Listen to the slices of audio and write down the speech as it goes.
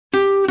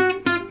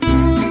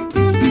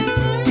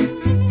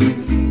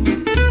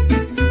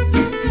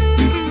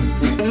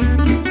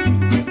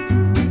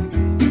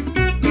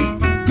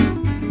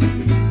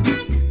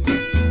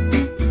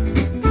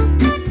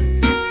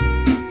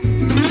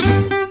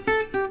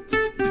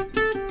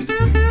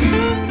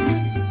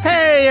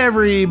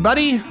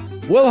everybody.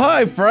 Well,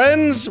 hi,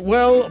 friends.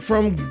 Well,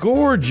 from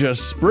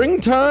gorgeous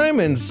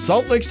springtime in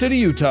Salt Lake City,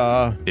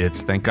 Utah,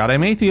 It's Thank God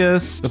I'm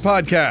Atheist. the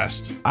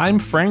podcast. I'm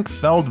Frank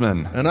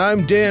Feldman. And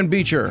I'm Dan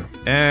Beecher.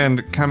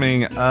 And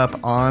coming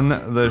up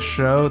on the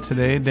show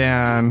today,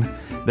 Dan,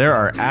 there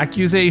are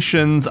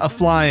accusations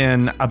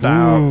a-flying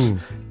about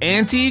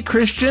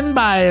anti-Christian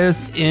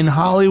bias in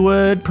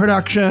Hollywood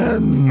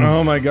productions.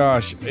 Oh my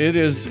gosh, it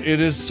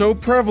is so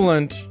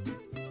prevalent.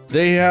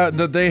 They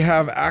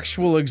have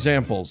actual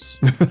examples.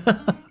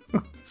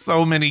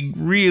 So many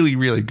really,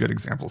 really good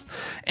examples.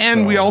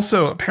 And we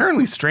also,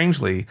 apparently,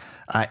 strangely,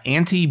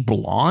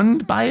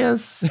 anti-blonde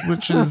bias,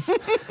 which is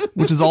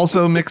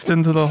also mixed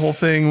into the whole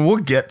thing. We'll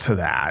get to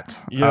that.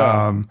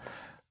 Yeah.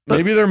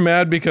 Maybe they're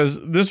mad because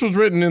this was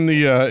written in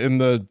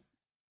the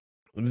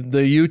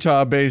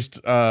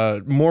Utah-based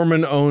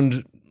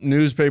Mormon-owned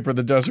newspaper,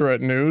 the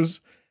Deseret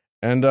News,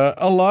 and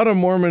a lot of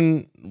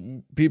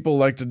Mormon people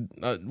like to,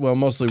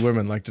 mostly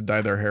women like to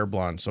dye their hair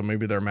blonde. So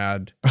maybe they're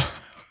mad.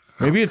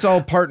 Maybe it's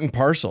all part and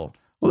parcel.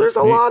 Well, there's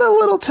a lot of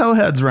little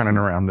towheads running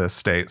around this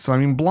state. So, I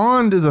mean,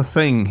 blonde is a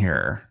thing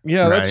here.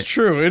 Yeah, right? That's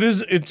true. It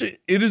is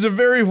a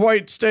very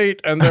white state,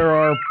 and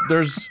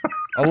there's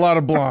a lot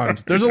of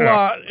blonde. There's a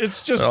lot.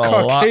 It's just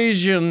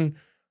Caucasian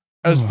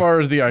as far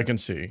as the eye can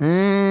see.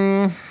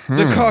 Mm-hmm.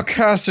 The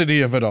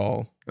caucasity of it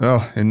all.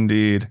 Oh,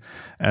 indeed.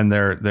 And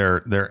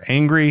they're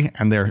angry,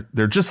 and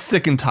they're just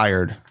sick and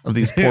tired of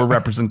these poor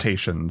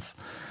representations.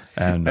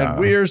 And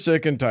we're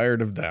sick and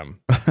tired of them.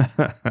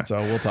 So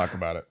we'll talk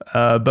about it.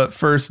 But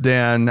first,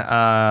 Dan,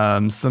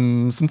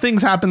 some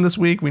things happened this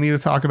week we need to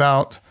talk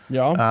about.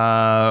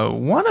 Yeah.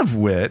 One of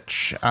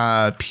which,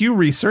 Pew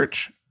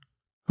Research,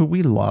 who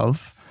we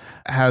love,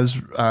 has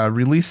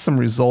released some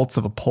results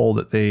of a poll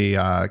that they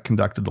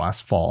conducted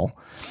last fall,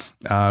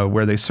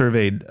 where they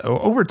surveyed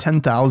over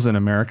 10,000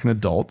 American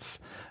adults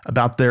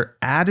about their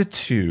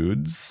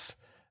attitudes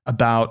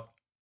about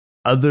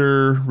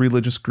other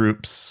religious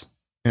groups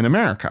in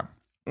America.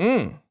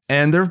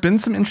 And there have been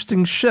some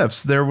interesting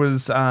shifts. There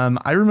was,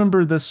 I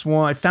remember this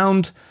one, I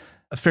found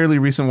a fairly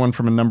recent one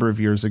from a number of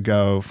years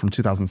ago from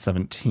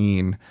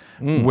 2017,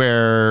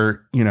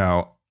 where,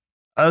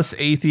 us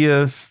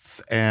atheists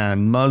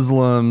and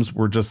Muslims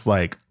were just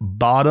like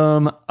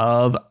bottom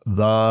of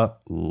the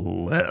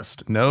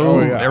list.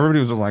 Everybody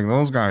was just like,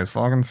 those guys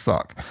fucking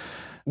suck.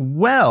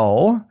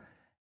 Well,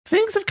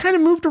 things have kind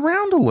of moved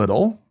around a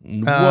little.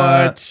 And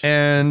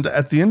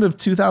at the end of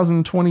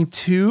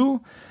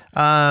 2022,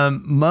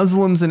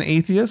 Muslims and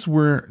atheists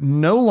were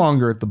no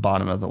longer at the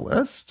bottom of the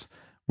list.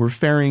 We're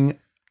faring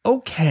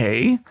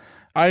okay.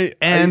 I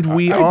doubt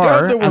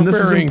that we're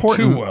faring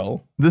too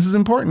well. This is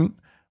important.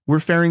 We're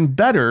faring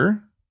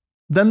better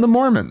than the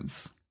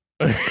Mormons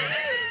by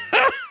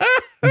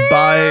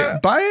a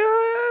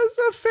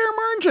fair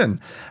margin.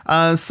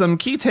 Some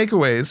key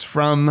takeaways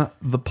from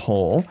the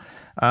poll.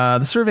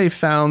 The survey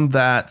found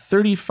that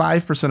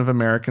 35% of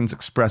Americans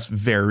express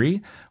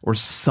very or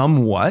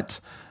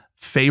somewhat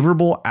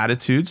favorable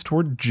attitudes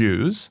toward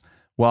Jews,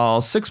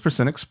 while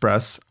 6%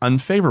 express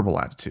unfavorable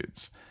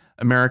attitudes.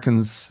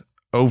 Americans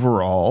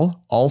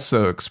overall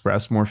also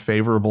express more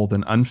favorable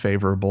than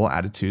unfavorable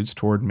attitudes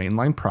toward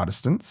mainline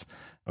Protestants.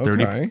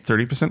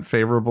 30%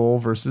 favorable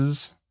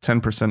versus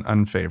 10%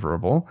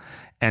 unfavorable.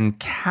 And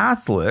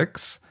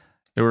Catholics,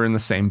 they were in the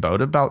same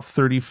boat, about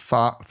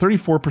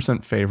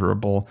 34%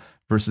 favorable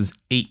versus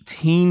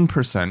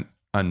 18%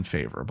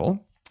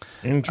 unfavorable.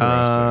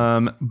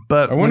 Interesting.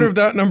 But I wonder if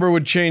that number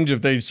would change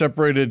if they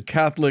separated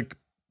Catholic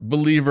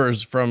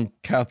believers from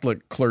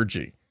Catholic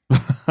clergy.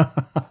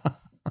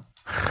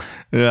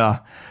 Yeah.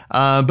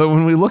 But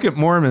when we look at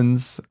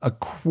Mormons, a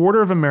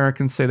quarter of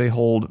Americans say they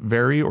hold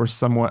very or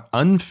somewhat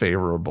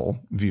unfavorable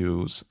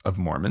views of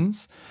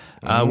Mormons,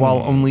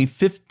 while only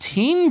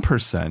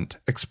 15%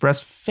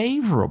 express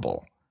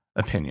favorable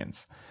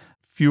opinions.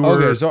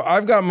 Okay, so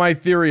I've got my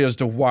theory as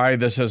to why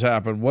this has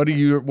happened. What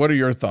are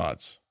your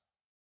thoughts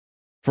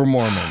for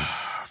Mormons?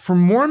 For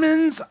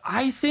Mormons,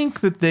 I think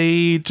that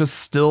they just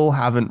still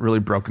haven't really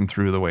broken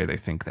through the way they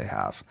think they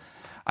have.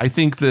 I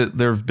think that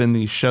there have been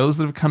these shows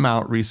that have come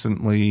out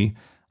recently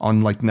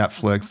on like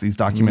Netflix, these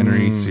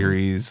documentary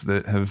series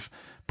that have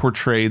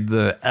portrayed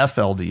the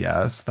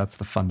FLDS, that's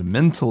the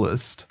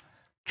fundamentalist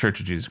Church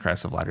of Jesus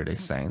Christ of Latter-day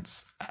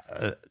Saints,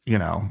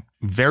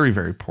 very,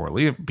 very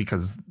poorly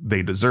because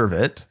they deserve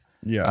it.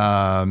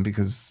 Yeah.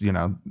 Because,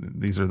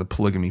 these are the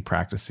polygamy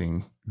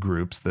practicing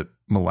groups that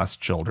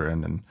molest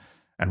children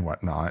and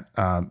whatnot,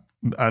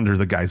 under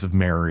the guise of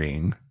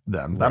marrying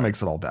them. That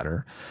makes it all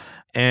better.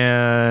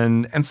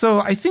 And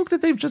so I think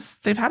that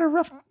they've had a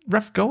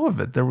rough go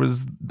of it. There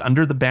was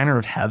Under the Banner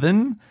of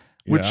Heaven,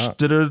 which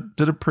did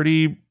a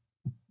pretty,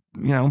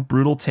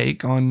 brutal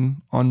take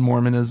on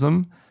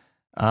Mormonism.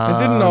 It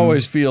didn't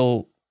always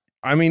feel,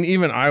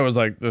 even I was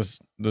like, this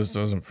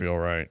doesn't feel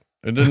right.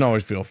 It didn't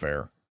always feel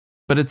fair.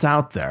 But it's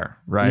out there,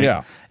 right?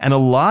 Yeah. And a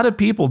lot of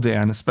people,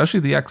 Dan, especially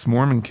the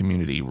ex-Mormon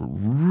community,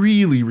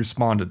 really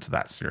responded to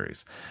that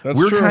series.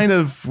 We're true.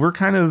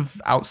 Kind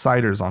of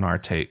outsiders on our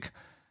take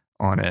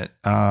on it,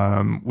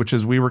 which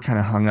is we were kind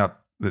of hung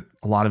up that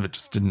a lot of it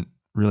just didn't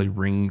really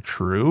ring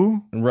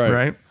true.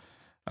 Right.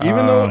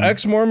 Even though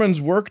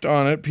ex-Mormons worked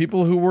on it,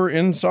 people who were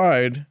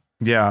inside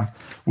were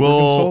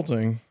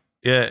consulting.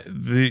 Yeah,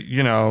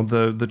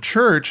 the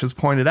church has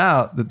pointed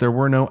out that there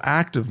were no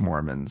active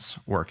Mormons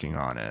working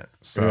on it.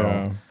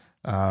 So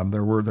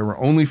there were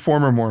only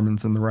former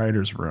Mormons in the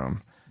writer's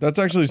room. That's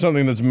actually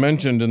something that's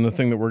mentioned in the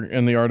thing that we're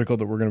in the article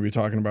that we're going to be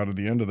talking about at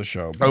the end of the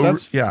show.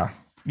 But yeah,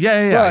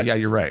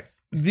 you're right.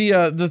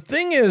 The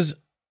thing is,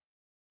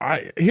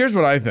 here's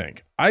what I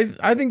think.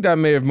 I think that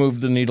may have moved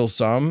the needle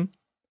some,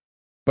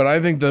 but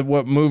I think that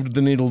what moved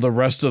the needle the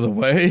rest of the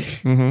way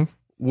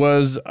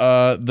was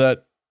the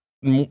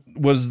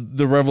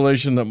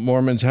revelation that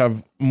Mormons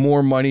have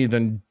more money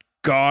than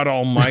God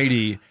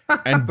Almighty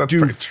and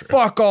do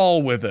fuck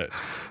all with it.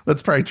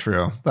 That's probably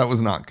true. That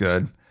was not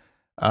good.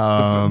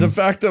 The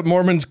fact that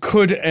Mormons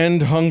could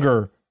end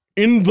hunger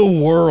in the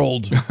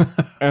world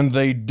and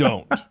they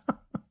don't.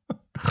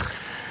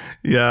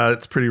 Yeah,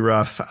 it's pretty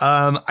rough.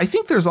 I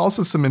think there's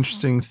also some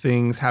interesting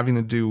things having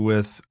to do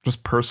with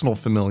just personal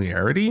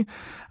familiarity.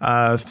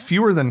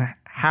 Fewer than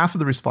half of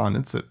the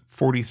respondents, at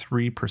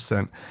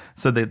 43%,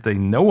 said that they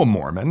know a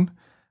Mormon.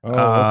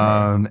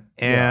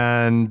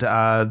 And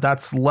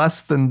that's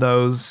less than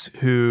those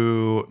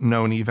who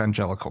know an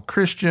evangelical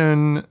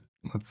Christian.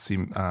 Let's see,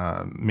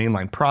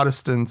 mainline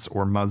Protestants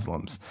or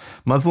Muslims.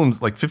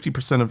 Muslims, like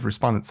 50% of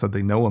respondents said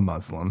they know a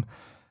Muslim,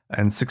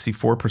 and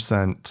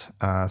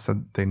 64%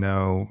 said they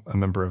know a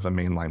member of a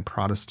mainline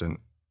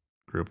Protestant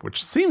group,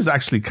 which seems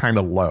actually kind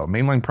of low.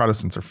 Mainline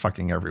Protestants are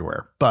fucking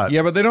everywhere. But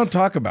they don't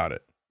talk about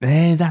it.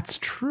 That's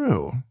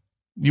true.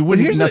 You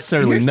wouldn't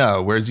necessarily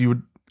know, whereas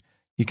you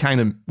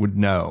kind of would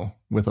know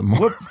with a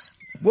Mormon.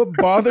 What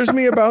bothers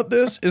me about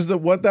this is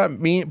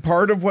that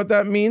part of what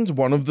that means,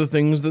 one of the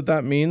things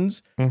that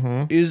means,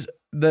 is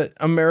that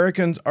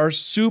Americans are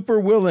super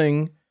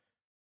willing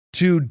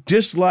to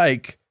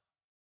dislike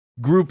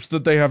groups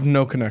that they have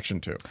no connection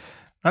to.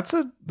 That's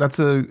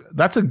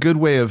a good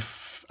way of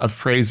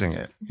phrasing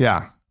it.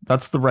 Yeah,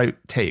 that's the right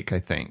take, I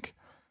think.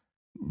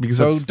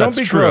 Because don't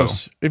be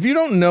gross. If you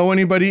don't know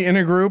anybody in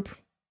a group,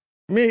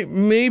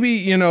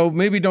 maybe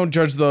don't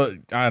judge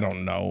the. I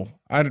don't know.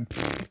 I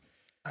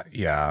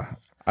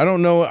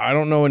don't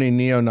know any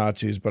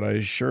neo-Nazis, but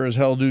I sure as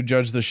hell do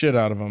judge the shit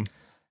out of them.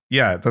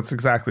 Yeah, that's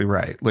exactly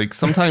right. Like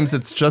sometimes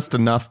it's just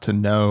enough to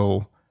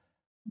know,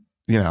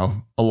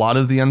 a lot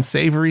of the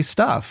unsavory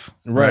stuff.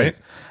 Right.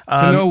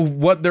 To know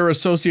what they're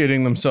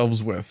associating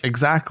themselves with.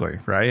 Exactly.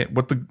 Right.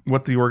 What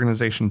the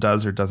organization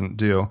does or doesn't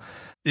do.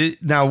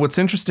 Now, what's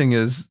interesting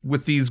is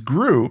with these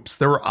groups,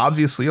 there were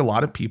obviously a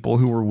lot of people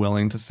who were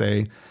willing to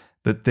say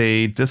that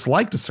they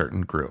disliked a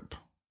certain group.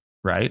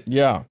 Right?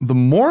 Yeah. The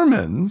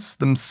Mormons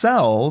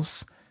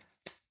themselves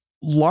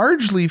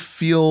largely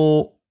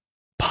feel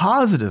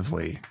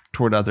positively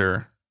toward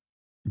other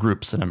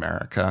groups in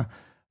America,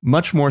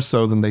 much more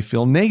so than they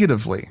feel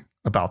negatively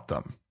about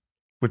them,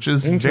 which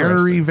is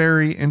very,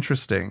 very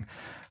interesting.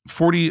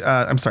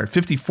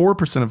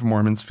 54% of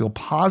Mormons feel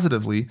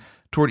positively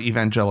toward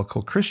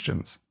evangelical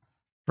Christians,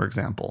 for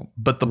example.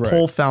 But the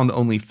poll found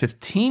only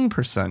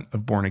 15%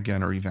 of born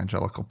again or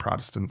evangelical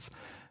Protestants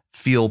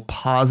feel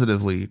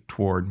positively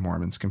toward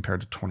Mormons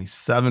compared to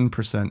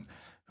 27%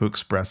 who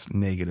express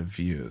negative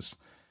views.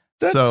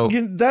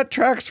 That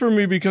tracks for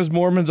me because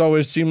Mormons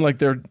always seem like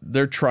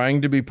they're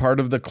trying to be part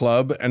of the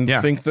club and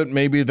think that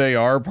maybe they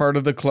are part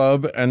of the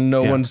club and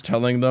no one's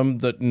telling them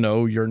that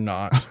no, you're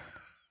not.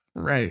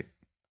 Right.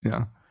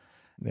 Yeah.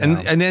 And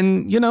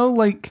then,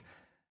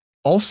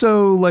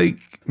 also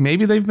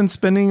maybe they've been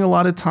spending a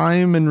lot of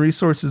time and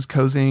resources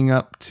cozying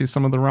up to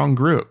some of the wrong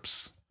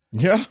groups.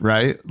 Yeah.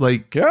 Right?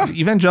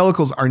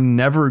 Evangelicals are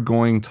never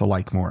going to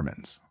like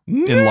Mormons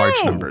in large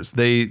numbers.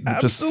 They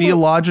just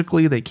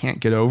theologically, they can't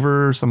get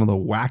over some of the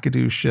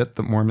wackadoo shit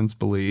that Mormons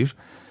believe.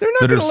 They're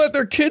not going to let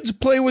their kids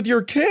play with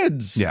your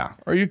kids. Yeah.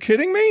 Are you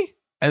kidding me?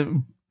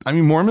 And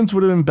Mormons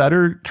would have been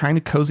better trying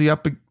to cozy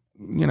up, to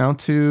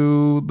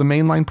the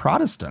mainline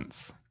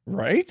Protestants.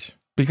 Right?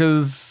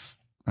 Because,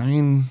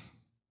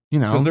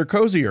 because they're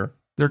cozier.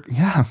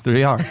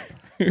 They are.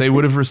 They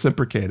would have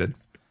reciprocated.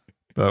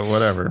 But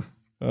whatever.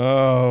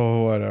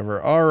 Oh,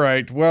 whatever. All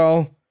right.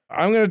 Well,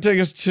 I'm going to take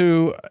us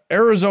to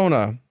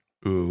Arizona.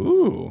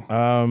 Ooh.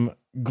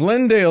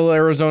 Glendale,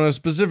 Arizona,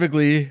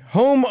 specifically,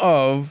 home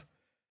of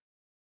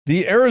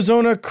the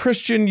Arizona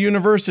Christian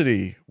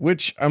University,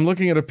 which I'm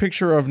looking at a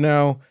picture of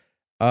now,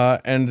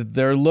 and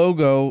their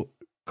logo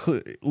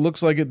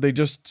looks like they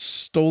just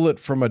stole it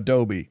from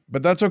Adobe,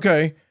 but that's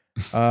okay.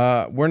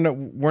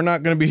 We're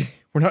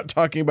not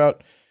talking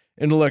about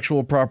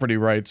intellectual property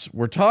rights.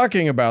 We're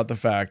talking about the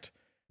fact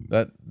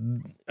that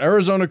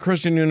Arizona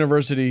Christian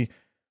University,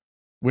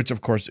 which of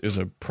course is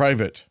a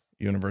private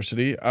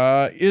university,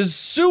 is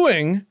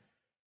suing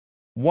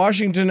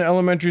Washington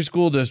Elementary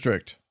School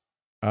District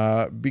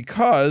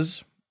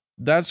because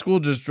that school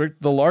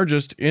district, the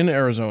largest in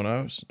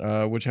Arizona,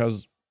 which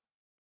has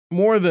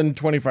more than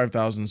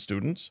 25,000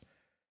 students,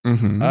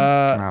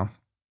 wow.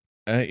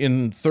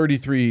 In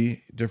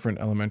 33 different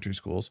elementary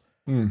schools,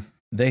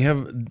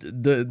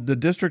 the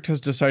district has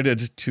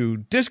decided to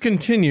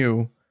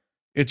discontinue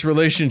its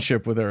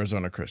relationship with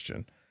Arizona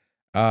Christian.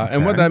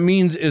 And what that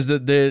means is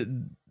that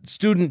the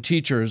student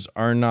teachers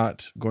are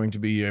not going to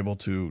be able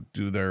to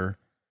do their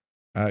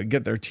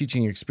get their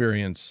teaching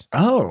experience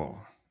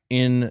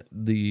in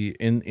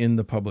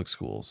the public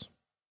schools.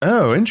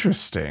 Oh,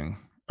 interesting.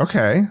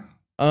 Okay.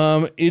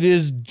 It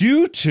is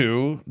due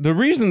to the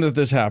reason that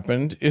this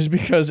happened is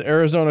because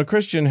Arizona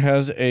Christian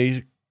has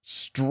a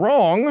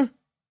strong,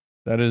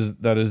 that is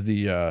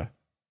the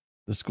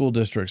school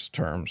district's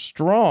term,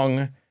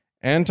 strong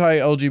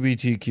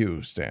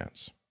anti-LGBTQ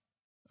stance.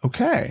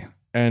 Okay.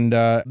 And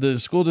the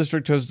school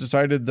district has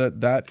decided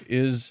that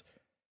is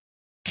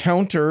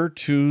counter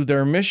to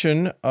their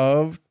mission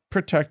of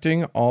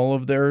protecting all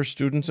of their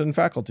students and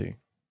faculty.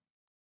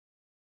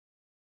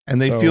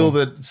 And they feel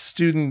that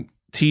student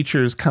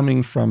teachers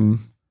coming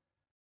from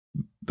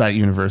that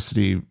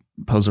university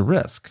pose a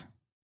risk.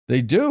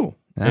 They do,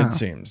 it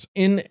seems.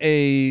 In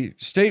a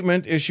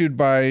statement issued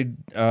by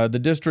the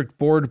district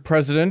board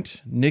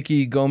president,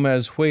 Nikki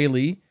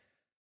Gomez-Hueli,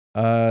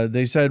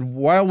 they said,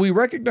 while we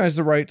recognize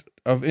the right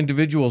of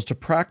individuals to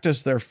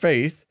practice their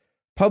faith,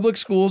 public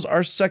schools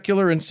are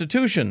secular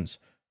institutions.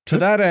 To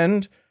that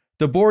end,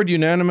 the board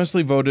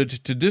unanimously voted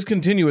to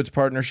discontinue its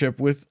partnership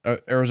with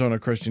Arizona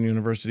Christian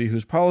University,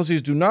 whose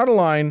policies do not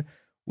align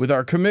with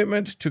our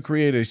commitment to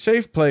create a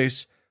safe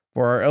place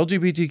for our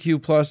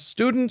LGBTQ plus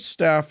students,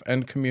 staff,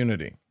 and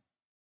community.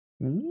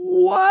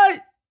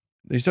 What?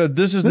 They said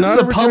this is not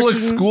a public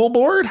school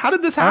board? How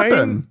did this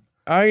happen?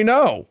 I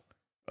know.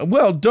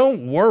 Well,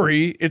 don't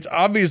worry. It's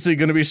obviously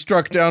going to be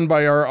struck down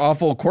by our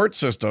awful court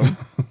system.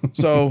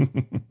 So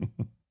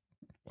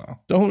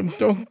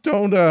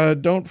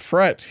don't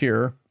fret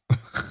here.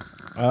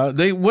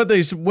 What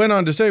they went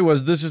on to say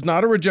was, this is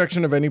not a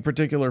rejection of any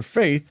particular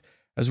faith,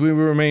 as we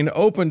remain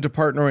open to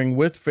partnering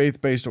with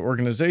faith-based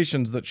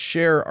organizations that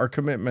share our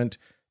commitment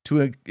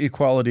to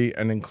equality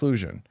and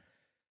inclusion.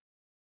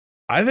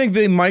 I think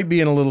they might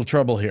be in a little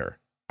trouble here.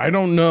 I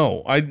don't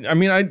know. I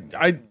mean,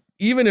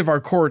 even if our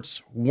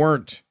courts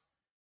weren't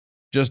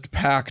just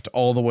packed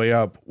all the way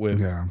up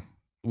with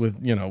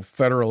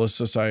Federalist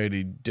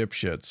Society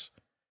dipshits,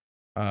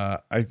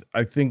 I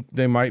think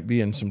they might be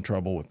in some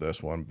trouble with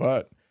this one.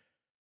 But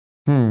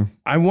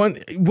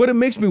what it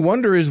makes me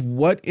wonder is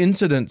what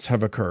incidents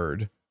have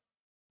occurred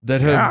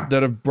that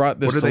have brought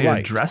this to light. What are they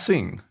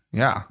addressing?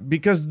 Yeah,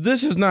 because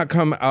this has not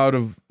come out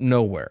of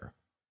nowhere.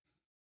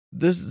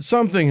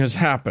 Something has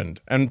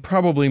happened, and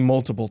probably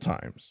multiple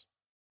times.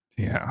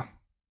 Yeah.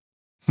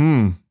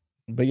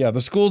 But yeah,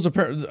 the schools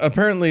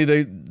apparently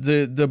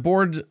the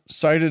board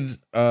cited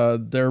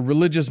their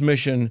religious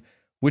mission,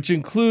 which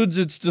includes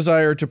its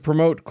desire to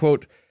promote,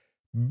 quote,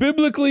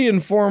 biblically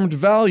informed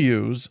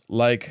values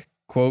like,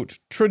 quote,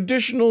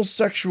 traditional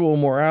sexual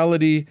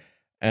morality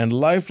and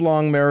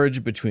lifelong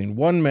marriage between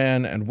one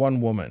man and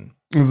one woman.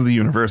 This is the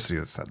university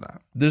that said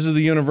that. This is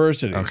the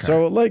university. Okay.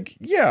 So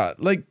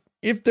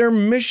if their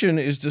mission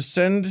is to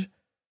send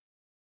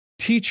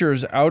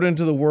teachers out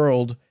into the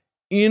world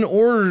in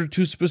order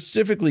to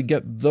specifically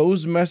get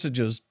those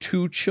messages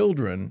to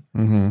children,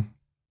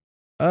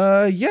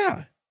 I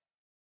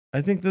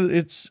think that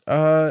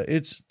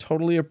it's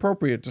totally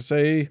appropriate to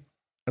say,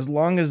 as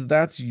long as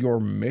that's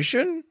your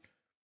mission,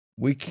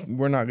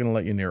 we're not going to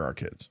let you near our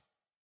kids.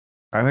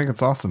 I think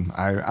it's awesome.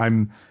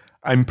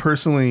 I'm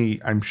personally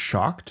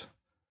shocked.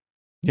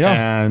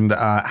 Yeah. And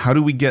how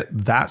do we get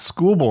that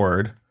school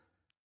board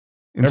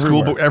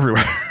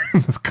everywhere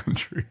in this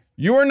country?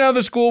 You are now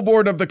the school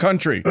board of the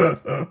country.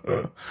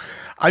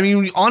 I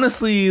mean,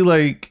 honestly,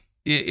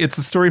 it's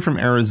a story from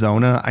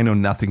Arizona. I know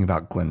nothing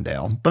about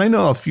Glendale, but I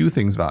know a few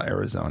things about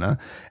Arizona,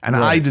 and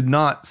I did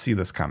not see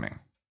this coming.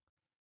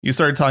 You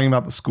started talking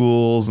about the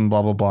schools and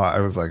blah, blah, blah.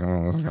 I was like,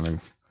 oh, this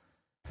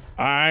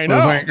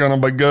ain't gonna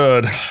be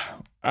good.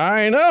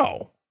 I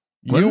know.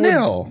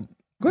 Glendale,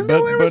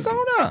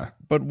 Arizona.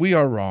 But we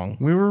are wrong.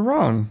 We were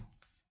wrong.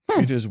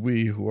 It is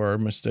we who are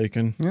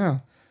mistaken. Yeah.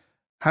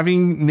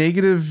 Having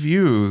negative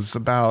views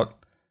about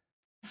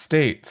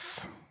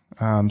states,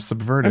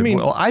 subverted. I mean,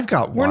 well, I've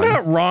got one. We're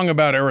not wrong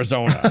about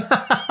Arizona.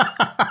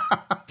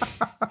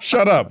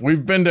 Shut up. We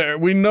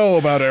know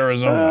about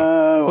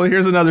Arizona. Well,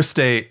 here's another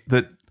state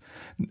that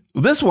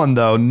this one,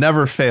 though,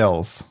 never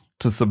fails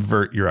to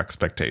subvert your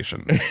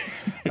expectations.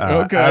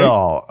 At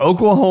all.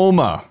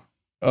 Oklahoma.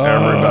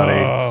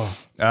 Everybody.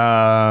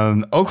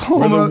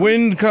 Oklahoma. Where the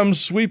wind comes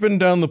sweeping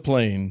down the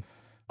plain.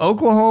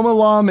 Oklahoma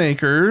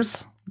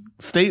lawmakers,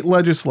 state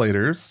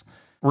legislators,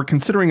 were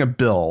considering a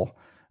bill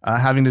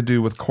having to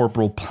do with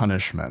corporal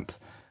punishment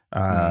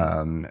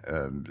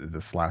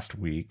this last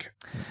week.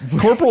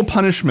 Corporal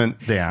punishment,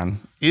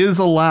 Dan, is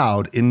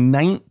allowed in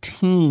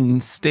 19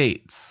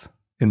 states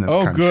in this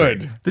country. Oh,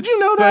 good. Did you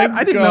know that?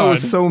 I didn't know it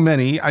was so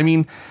many. I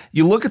mean,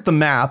 you look at the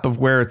map of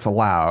where it's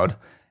allowed,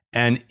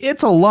 and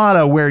it's a lot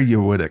of where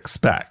you would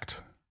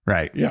expect.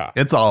 Right. Yeah.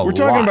 It's all We're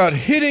talking about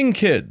hitting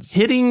kids.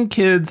 Hitting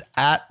kids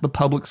at the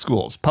public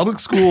schools. Public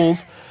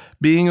schools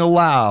being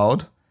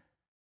allowed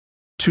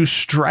to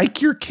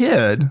strike your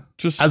kid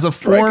Just as a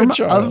strike form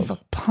child.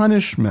 of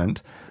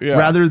punishment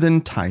rather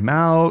than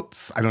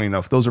timeouts. I don't even know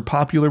if those are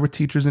popular with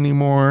teachers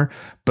anymore,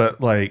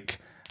 but like,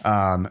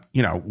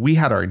 you know, we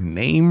had our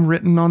name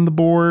written on the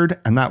board,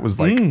 and that was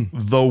like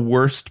the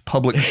worst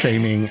public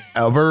shaming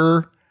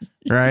ever.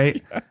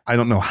 Right. Yeah. I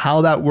don't know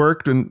how that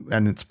worked. And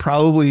there's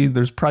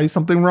probably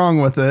something wrong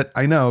with it.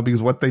 I know,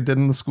 because what they did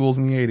in the schools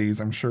in the 80s,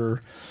 I'm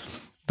sure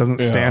doesn't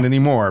stand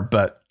anymore.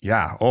 But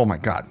yeah. Oh my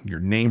God. Your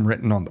name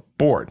written on the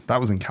board. That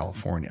was in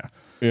California.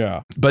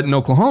 Yeah. But in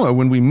Oklahoma,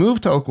 when we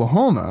moved to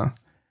Oklahoma,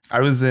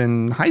 I was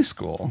in high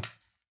school.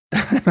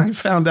 And I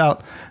found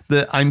out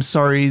that, I'm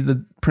sorry,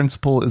 the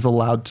principal is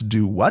allowed to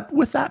do what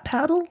with that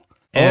paddle?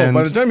 And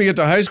by the time you get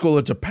to high school,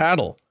 it's a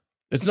paddle.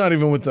 It's not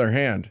even with their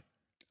hand.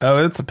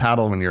 Oh, it's a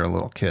paddle when you're a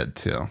little kid,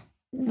 too.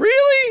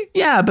 Really?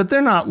 Yeah, but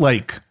they're not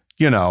like,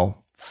 you know,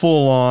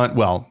 full on.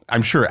 Well,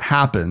 I'm sure it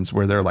happens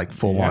where they're like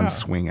full on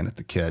swinging at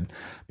the kid.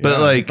 But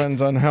like,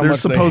 depends on how they're much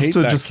supposed they hate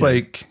to that just kid.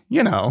 like,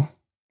 you know,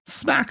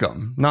 smack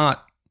them,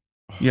 not,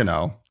 you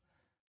know,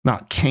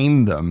 not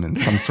cane them in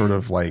some sort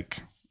of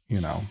like,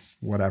 you know,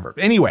 whatever.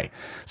 Anyway,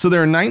 so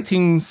there are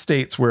 19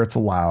 states where it's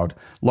allowed,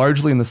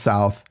 largely in the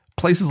South.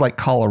 Places like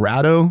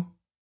Colorado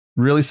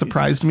really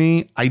surprised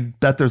me. I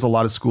bet there's a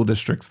lot of school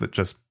districts that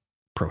just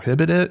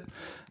prohibit it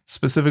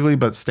specifically,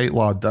 but state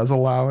law does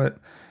allow it.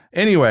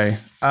 Anyway,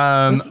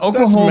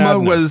 Oklahoma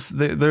was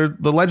the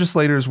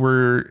legislators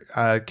were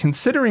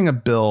considering a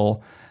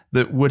bill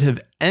that would have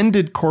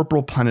ended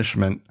corporal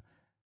punishment,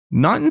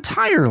 not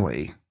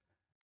entirely,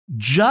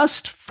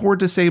 just for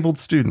disabled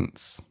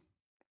students.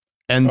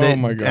 And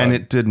and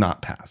it did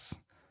not pass.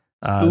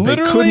 They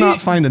could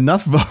not find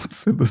enough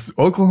votes in the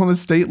Oklahoma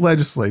state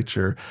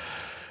legislature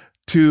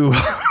to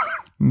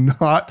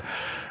not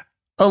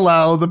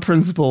allow the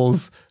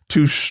principals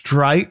to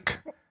strike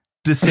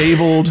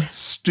disabled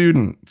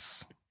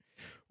students.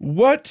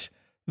 What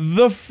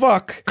the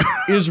fuck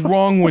is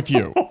wrong with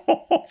you?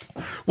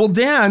 Well,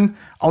 Dan,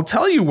 I'll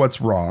tell you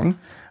what's wrong.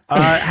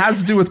 It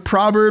has to do with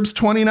Proverbs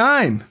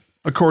 29,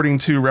 according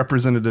to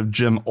Representative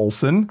Jim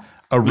Olson,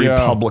 a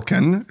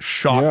Republican.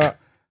 Shock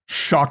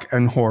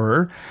and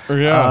horror.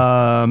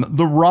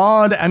 The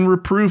rod and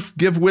reproof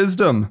give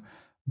wisdom,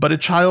 but a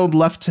child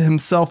left to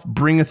himself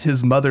bringeth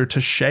his mother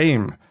to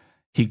shame.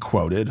 He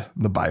quoted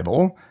the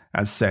Bible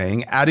as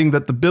saying, adding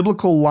that the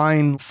biblical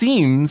line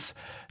seems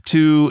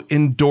to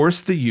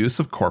endorse the use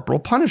of corporal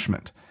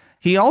punishment.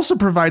 He also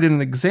provided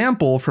an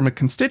example from a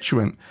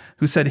constituent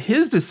who said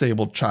his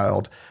disabled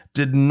child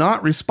did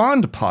not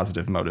respond to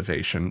positive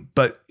motivation,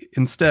 but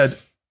instead,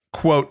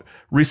 quote,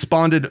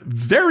 responded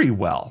very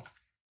well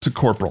to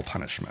corporal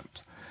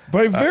punishment.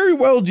 By very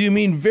well, do you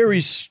mean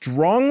very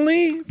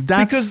strongly?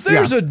 Because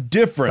there's a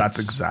difference. That's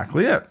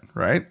exactly it,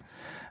 right?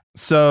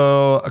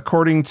 So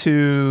according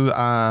to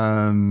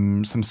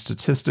some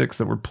statistics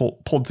that were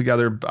pulled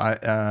together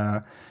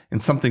by, in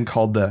something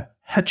called the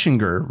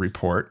Hetchinger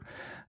Report,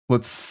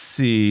 let's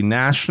see,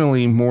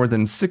 nationally, more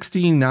than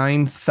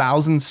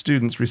 69,000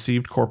 students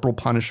received corporal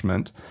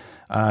punishment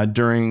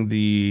during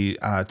the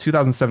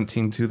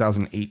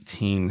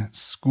 2017-2018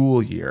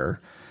 school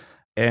year.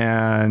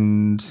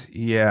 And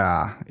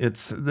yeah,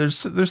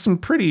 there's some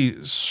pretty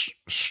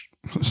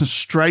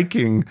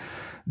striking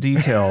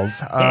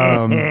details.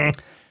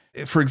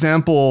 For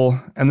example,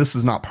 and this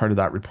is not part of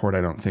that report,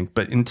 I don't think,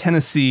 but in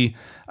Tennessee,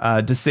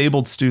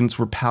 disabled students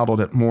were paddled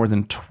at more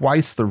than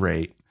twice the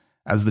rate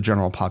as the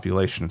general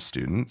population of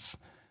students,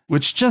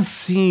 which just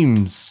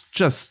seems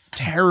just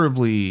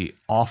terribly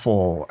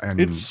awful, and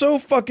it's so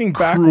fucking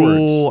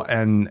cruel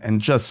backwards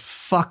and just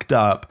fucked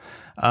up,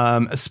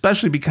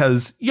 especially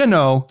because, you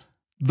know,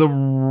 the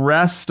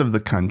rest of the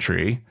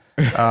country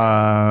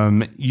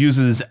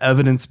uses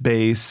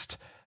evidence-based,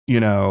 you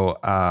know,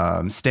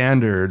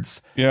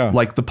 standards,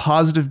 like the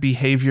positive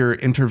behavior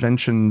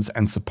interventions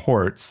and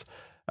supports,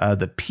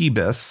 the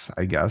PBIS,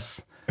 I guess.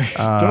 Don't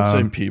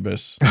say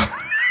PBIS.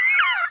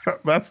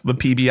 That's the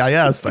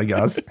PBIS, I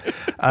guess.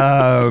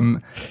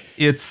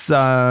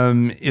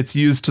 It's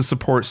used to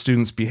support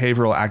students'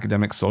 behavioral,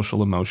 academic,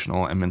 social,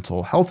 emotional, and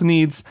mental health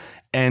needs,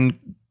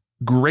 and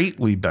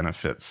greatly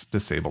benefits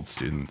disabled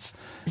students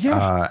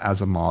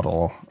as a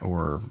model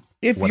or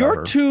if whatever.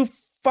 You're too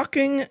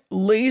fucking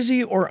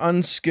lazy or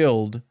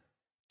unskilled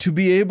to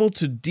be able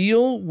to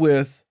deal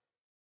with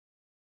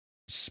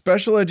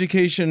special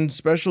education,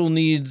 special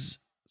needs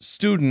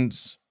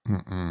students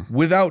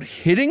without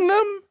hitting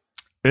them,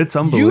 it's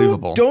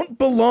unbelievable. You don't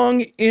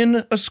belong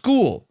in a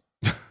school.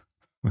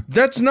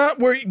 That's not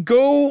where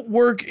go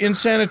work in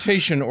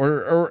sanitation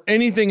or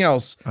anything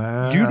else.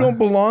 You don't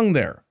belong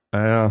there.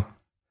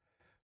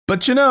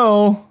 But you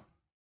know,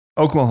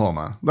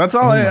 Oklahoma. That's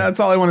all. That's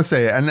all I want to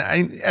say. And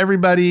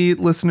everybody,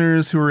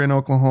 listeners who are in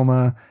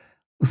Oklahoma,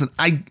 listen.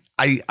 I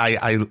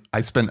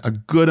spent a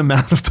good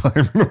amount of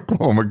time in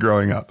Oklahoma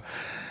growing up.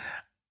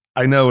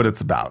 I know what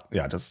it's about.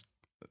 Yeah, just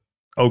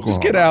Oklahoma.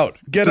 Just get out.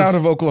 Get out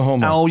of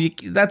Oklahoma. Oh,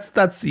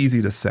 that's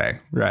easy to say,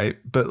 right?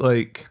 But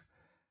like,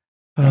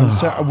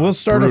 we'll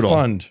start a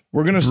fund.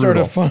 We're going to start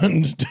a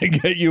fund to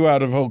get you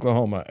out of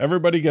Oklahoma.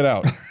 Everybody get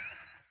out.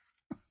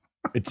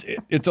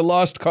 It's a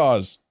lost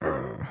cause.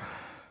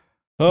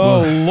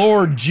 Oh,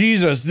 Lord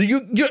Jesus.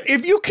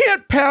 If you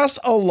can't pass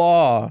a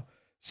law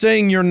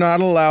saying you're not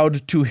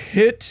allowed to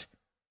hit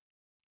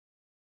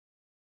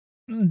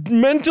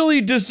mentally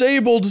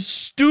disabled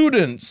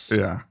students.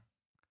 Yeah.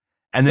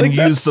 And then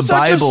use the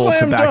Bible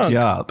to back you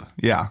up.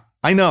 Yeah.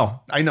 I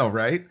know,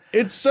 right?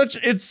 That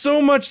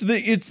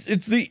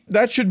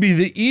should be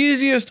the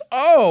easiest.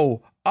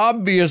 Oh,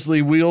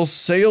 obviously we'll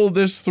sail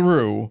this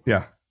through.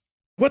 Yeah.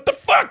 What the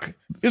fuck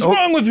is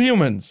wrong with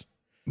humans?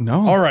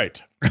 No. All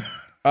right.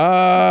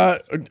 I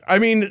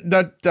mean,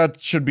 that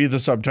should be the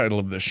subtitle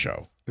of this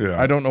show. Yeah.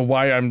 I don't know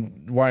why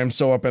I'm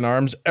so up in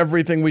arms.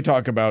 Everything we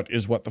talk about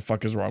is what the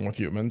fuck is wrong with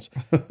humans,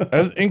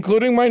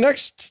 including my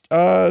next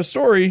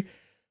story,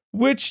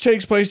 which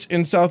takes place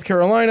in South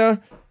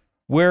Carolina,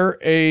 where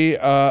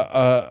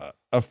a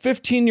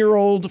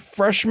 15-year-old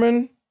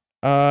freshman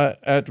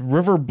at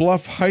River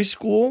Bluff High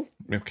School,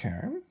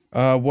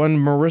 one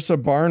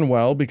Marissa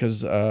Barnwell,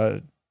 because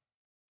the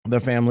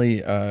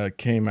family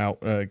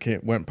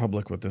went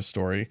public with this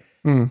story.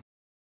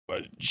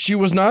 She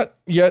was not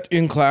yet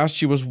in class.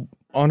 She was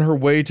on her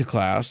way to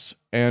class,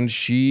 and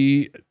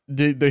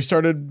they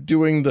started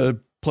doing the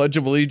Pledge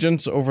of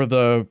Allegiance over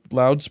the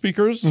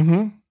loudspeakers.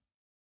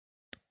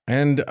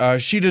 And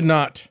she did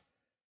not.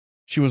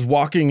 She was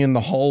walking in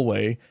the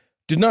hallway,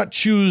 did not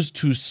choose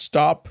to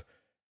stop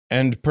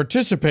and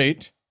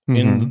participate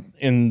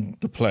in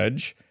the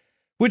pledge.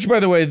 Which, by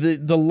the way,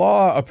 the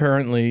law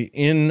apparently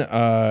in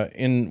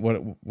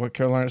what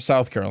Carolina,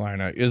 South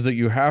Carolina, is that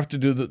you have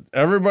to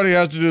everybody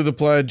has to do the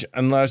pledge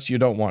unless you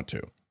don't want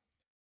to.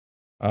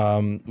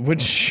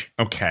 Which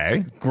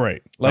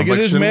great, like it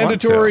is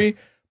mandatory,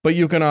 but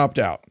you can opt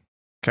out.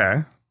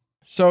 Okay.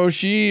 So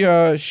she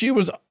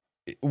was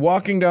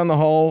walking down the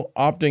hall,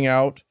 opting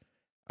out.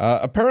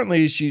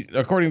 Apparently, she,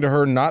 according to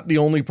her, not the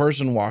only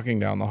person walking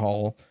down the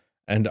hall.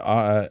 And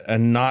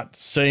not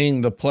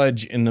saying the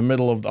pledge in the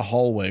middle of the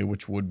hallway,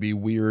 which would be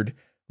weird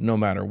no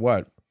matter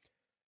what.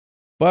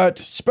 But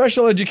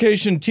special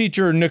education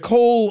teacher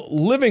Nicole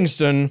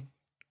Livingston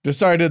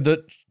decided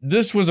that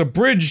this was a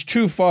bridge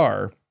too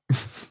far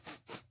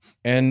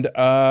and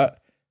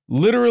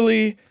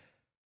literally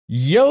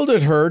yelled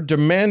at her,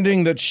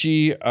 demanding that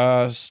she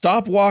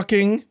stop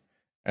walking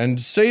and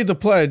say the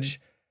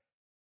pledge,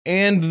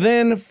 and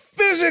then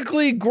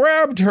physically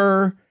grabbed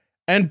her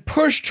and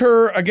pushed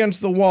her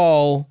against the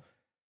wall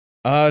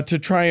to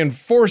try and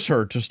force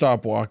her to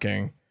stop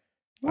walking.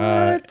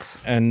 What?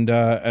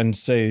 And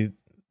say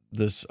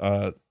this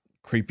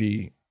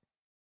creepy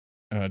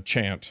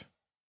chant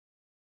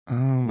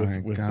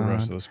with the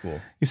rest of the school.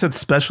 You said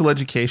special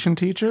education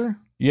teacher?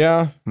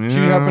 Yeah. She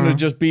happened to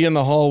just be in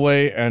the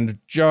hallway and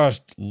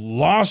just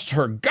lost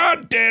her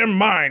goddamn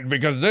mind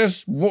because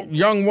this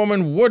young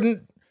woman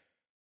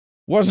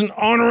wasn't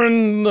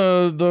honoring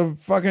the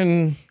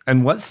fucking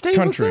and what state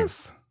country. Was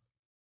this?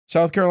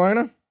 South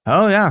Carolina.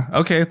 Oh yeah,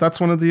 okay, that's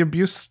one of the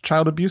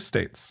child abuse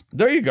states.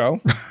 There you go.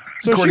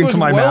 So According she was to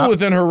my well map.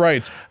 within her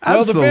rights.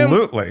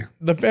 Absolutely. Well,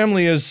 the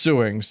family is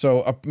suing,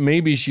 so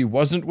maybe she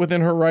wasn't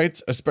within her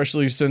rights,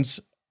 especially since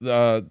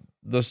the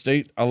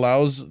state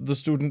allows the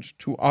student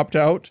to opt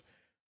out.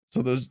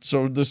 So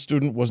the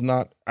student was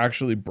not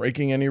actually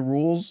breaking any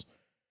rules.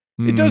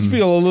 It does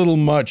feel a little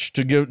much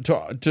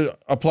to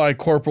apply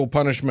corporal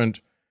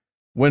punishment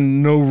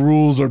when no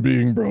rules are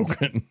being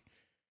broken.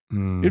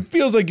 It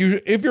feels like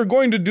if you're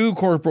going to do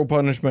corporal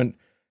punishment,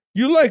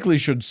 you likely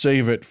should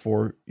save it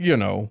for,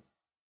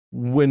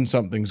 when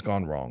something's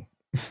gone wrong.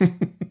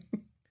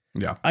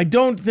 Yeah. I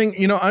don't think,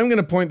 I'm going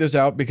to point this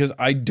out because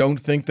I don't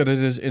think that it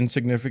is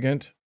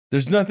insignificant.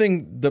 There's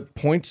nothing that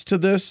points to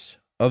this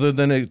other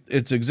than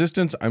its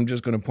existence. I'm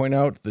just going to point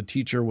out the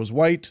teacher was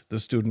white, the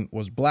student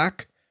was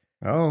black.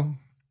 Oh.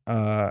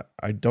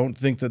 I don't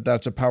think that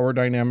that's a power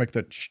dynamic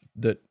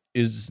that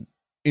is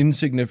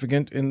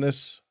insignificant in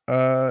this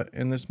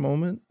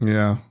moment.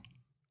 Yeah.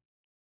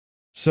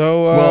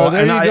 So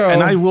there you go.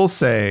 And I will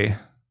say,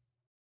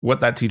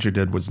 what that teacher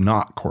did was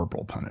not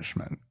corporal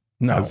punishment.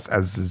 No,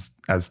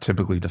 as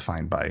typically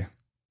defined by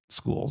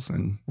schools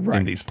and right.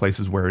 in these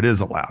places where it is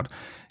allowed.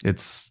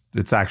 It's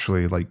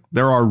actually like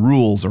there are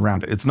rules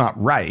around it. It's not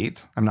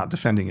right. I'm not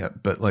defending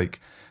it, but like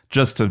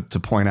just to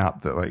point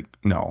out that like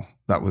no.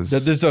 That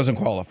this doesn't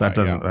qualify.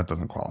 That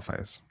doesn't qualify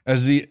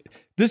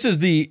this is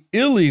the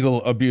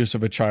illegal abuse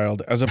of a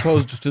child as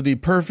opposed to the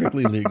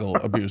perfectly legal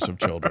abuse of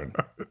children.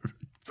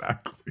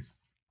 Exactly.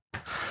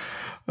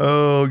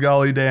 Oh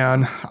golly,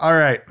 Dan. All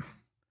right.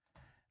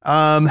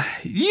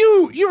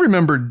 You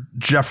remember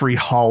Jeffrey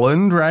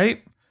Holland,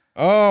 right?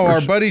 Oh,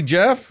 our buddy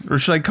Jeff? Or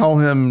should I call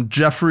him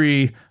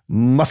Jeffrey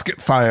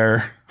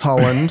Musketfire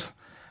Holland?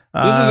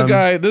 This is a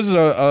guy. This is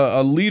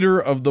a leader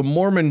of the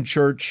Mormon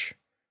Church.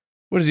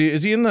 What is he?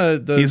 Is he in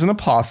the He's an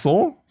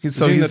apostle.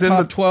 He's in the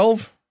top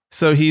 12?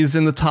 So he's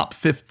in the top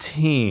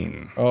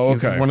 15. Oh,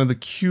 okay. He's one of the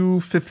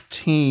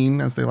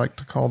Q15, as they like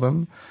to call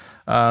them.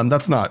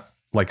 That's not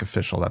like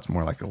official. That's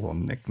more like a little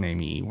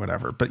nicknamey,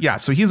 whatever. But yeah,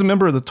 so he's a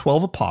member of the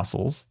 12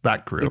 apostles,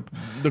 that group.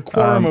 The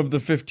quorum of the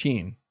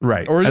 15.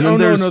 Right. Or no,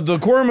 the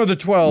quorum of the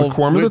 12. The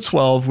quorum of the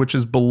 12, which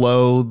is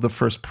below the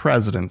first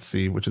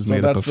presidency, which is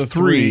made up of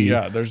 3.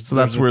 Yeah,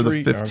 that's where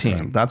the 15.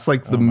 Okay. That's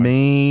like the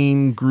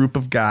main group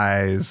of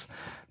guys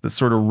that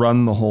sort of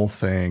run the whole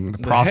thing. The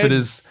prophet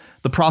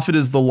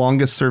is the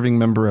longest serving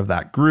member of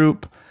that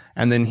group,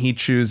 and then he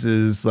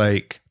chooses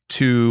like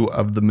 2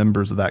 of the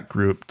members of that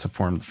group to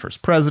form the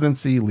first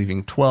presidency,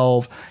 leaving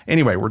 12.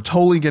 Anyway, we're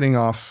totally getting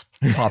off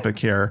topic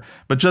here,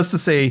 but just to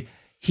say,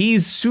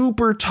 he's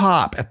super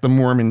top at the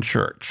Mormon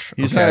church.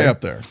 He's high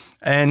up there.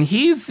 And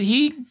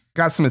he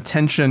got some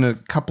attention a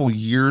couple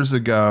years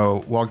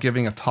ago while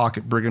giving a talk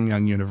at Brigham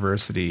Young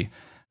University.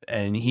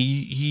 And he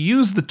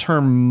used the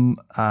term,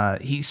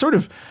 he sort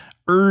of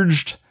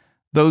urged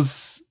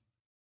those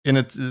in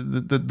it,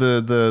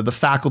 the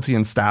faculty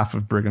and staff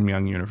of Brigham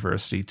Young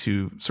University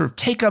to sort of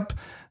take up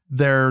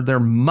their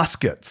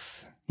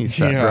muskets, he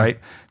said, right?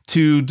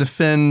 To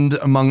defend,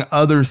 among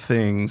other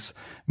things,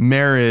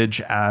 marriage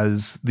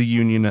as the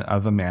union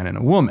of a man and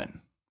a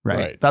woman,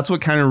 right? That's what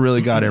kind of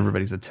really got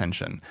everybody's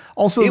attention.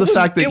 Also, the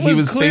fact that he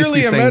was clearly basically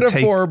a saying,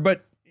 metaphor,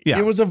 but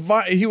it was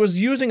he was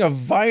using a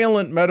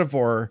violent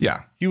metaphor.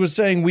 Yeah. He was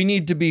saying we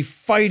need to be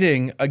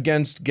fighting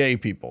against gay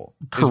people,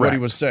 is what he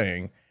was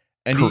saying.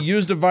 And he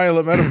used a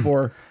violent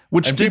metaphor,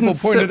 which and didn't people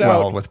pointed sit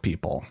well out with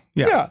people.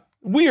 Yeah,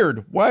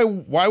 weird. Why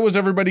was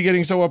everybody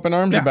getting so up in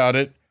arms about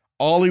it?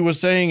 All he was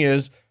saying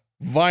is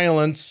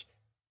violence,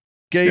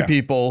 gay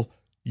people.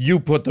 You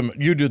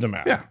do the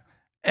math. Yeah,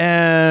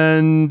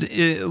 and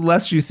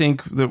lest you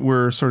think that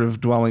we're sort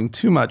of dwelling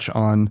too much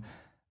on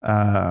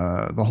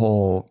the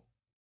whole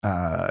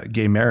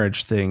gay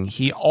marriage thing,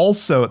 he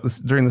also,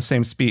 during the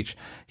same speech,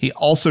 he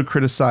also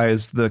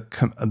criticized a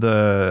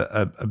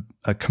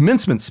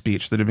commencement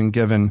speech that had been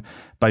given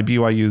by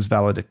BYU's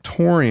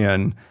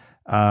valedictorian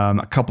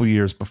a couple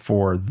years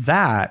before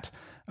that,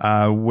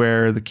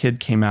 where the kid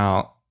came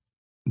out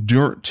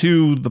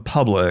to the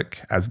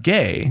public as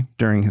gay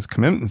during his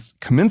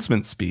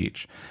commencement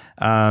speech,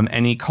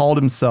 and he called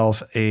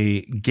himself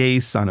a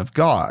gay son of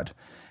God.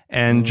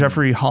 And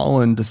Jeffrey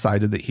Holland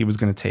decided that he was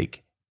going to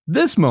take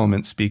this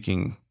moment,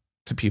 speaking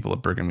to people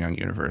at Brigham Young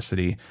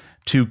University,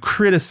 to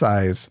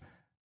criticize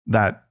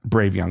that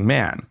brave young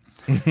man.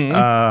 Which,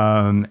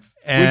 by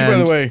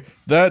the way,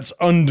 that's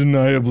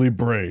undeniably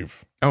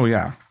brave. Oh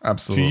yeah,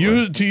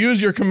 absolutely. To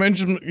use your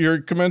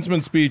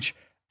commencement speech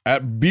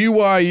at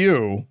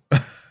BYU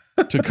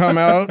to come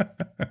out,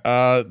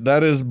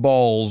 that is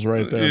balls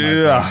right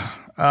there. My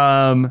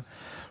friends.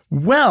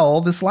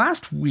 Well, this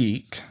last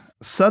week,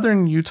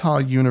 Southern Utah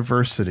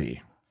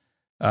University,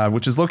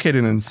 which is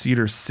located in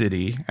Cedar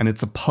City, and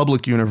it's a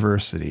public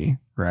university,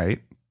 right?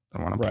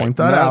 I want to point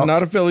that out.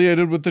 Not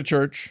affiliated with the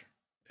church.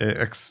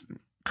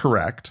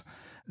 Correct.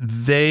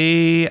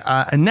 They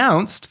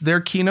announced their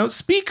keynote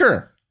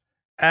speaker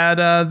at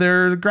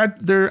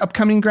their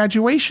upcoming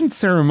graduation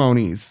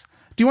ceremonies.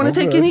 Do you want to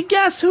take any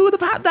guess who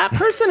that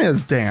person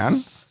is,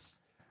 Dan?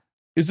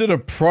 Is it a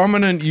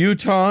prominent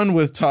Utahn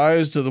with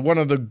ties to one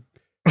of the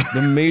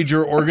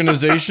major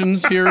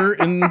organizations here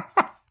in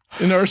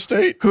our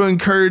state? Who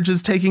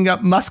encourages taking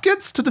up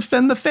muskets to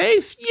defend the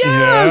faith?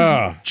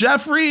 Yes!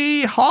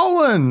 Jeffrey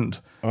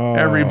Holland. Oh.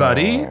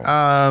 Everybody.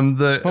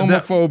 The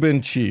homophobe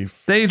in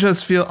chief. They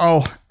just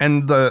feel,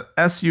 and the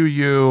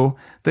SUU,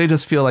 they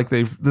just feel like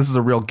this is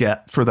a real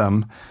get for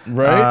them.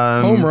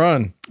 Right? Home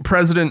run.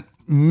 President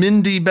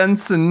Mindy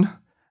Benson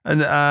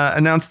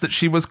announced that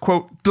she was,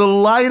 quote,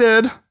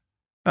 delighted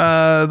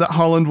that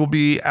Holland will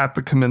be at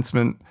the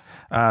commencement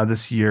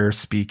this year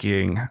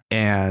speaking,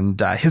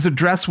 and his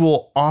address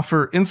will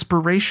offer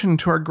inspiration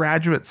to our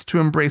graduates to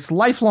embrace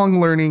lifelong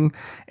learning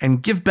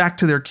and give back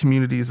to their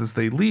communities as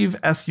they leave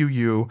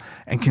SUU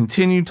and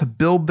continue to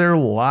build their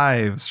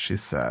lives, she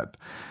said.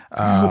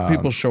 I hope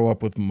people show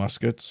up with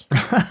muskets.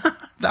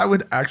 That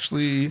would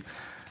actually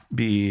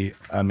be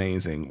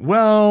amazing.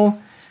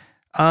 Well,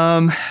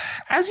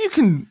 as you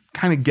can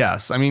kind of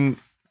guess, I mean,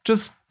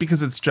 just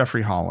because it's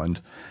Jeffrey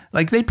Holland,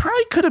 like they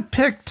probably could have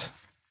picked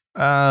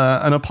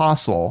an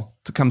apostle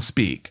to come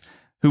speak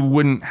who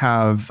wouldn't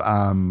have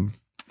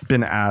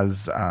been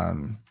as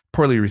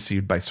poorly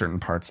received by certain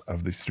parts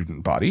of the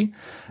student body.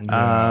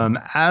 Yeah.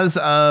 As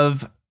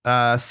of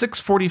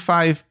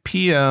 6:45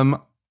 p.m.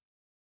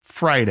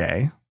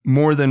 Friday,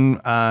 more than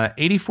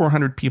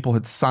 8,400 people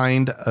had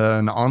signed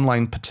an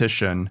online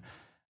petition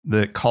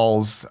that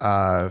calls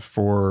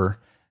for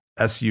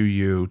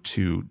SUU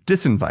to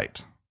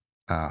disinvite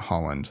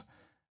Holland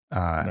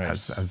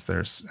as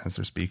their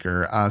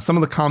speaker. Some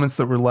of the comments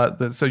that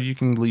were so you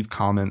can leave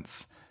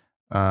comments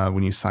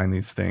when you sign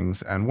these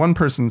things. And one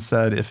person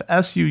said, if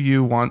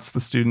SUU wants the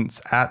students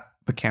at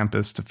the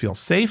campus to feel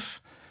safe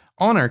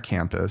on our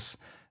campus,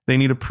 they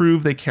need to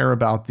prove they care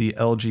about the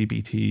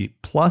LGBT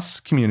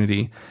plus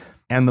community.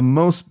 And the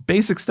most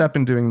basic step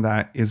in doing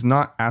that is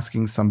not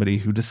asking somebody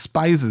who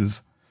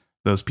despises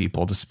those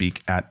people to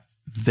speak at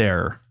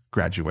their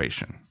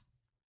graduation.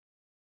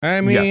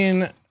 I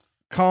mean,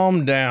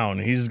 calm down.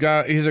 He's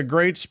a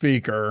great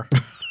speaker.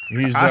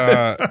 He's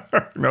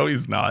no,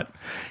 he's not.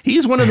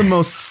 He's one of the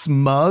most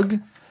smug.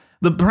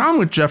 The problem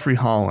with Jeffrey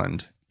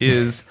Holland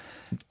is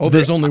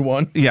there's only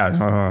one.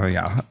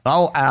 Yeah.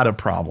 I'll add a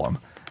problem.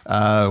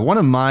 I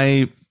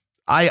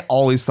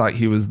always thought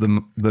he was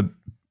the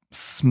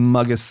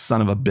smuggest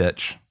son of a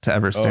bitch to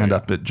ever stand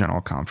up at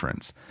General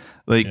Conference.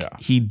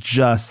 He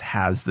just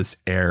has this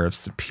air of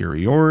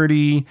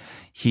superiority.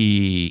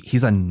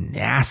 He's a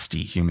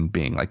nasty human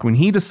being. Like when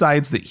he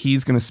decides that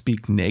he's going to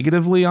speak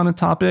negatively on a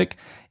topic,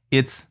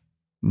 it's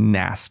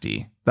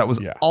nasty. That was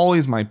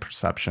always my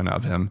perception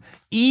of him.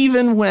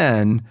 Even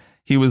when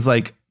he was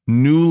like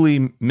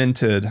newly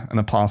minted an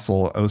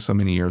apostle so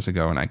many years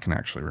ago, and I can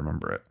actually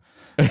remember it.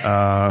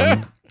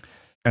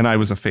 And I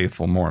was a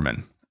faithful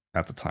Mormon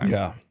at the time.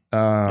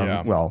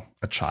 Well,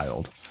 a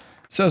child.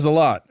 It says a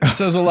lot. It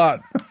says a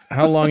lot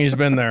how long he's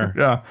been there.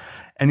 Yeah.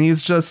 And he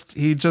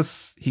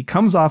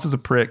comes off as a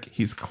prick.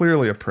 He's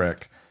clearly a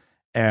prick.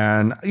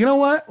 And you know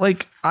what?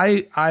 Like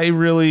I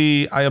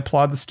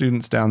applaud the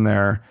students down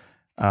there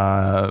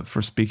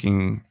for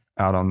speaking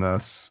out on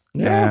this.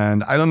 Yeah.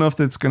 And I don't know if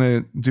that's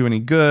going to do any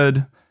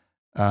good.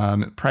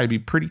 It'd probably be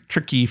pretty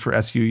tricky for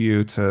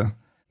SUU to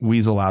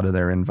weasel out of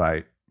their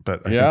invite.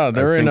 But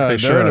they're in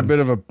a bit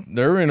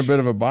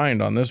of a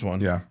bind on this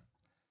one. Yeah.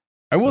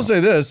 I will say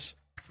this.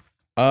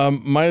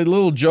 My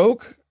little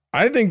joke,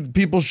 I think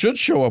people should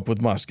show up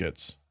with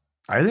muskets.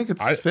 I think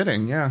it's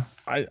fitting, yeah.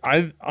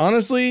 I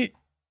honestly,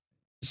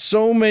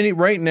 so many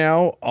right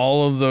now,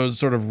 all of those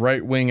sort of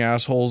right-wing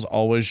assholes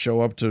always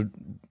show up to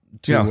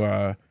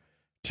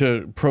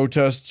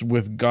protests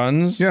with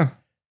guns. Yeah.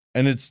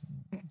 And it's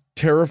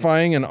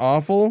terrifying and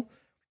awful,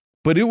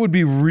 but it would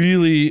be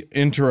really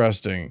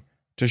interesting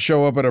to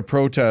show up at a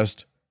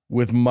protest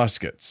with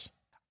muskets.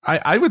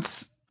 I would,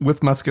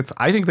 with muskets,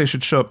 I think they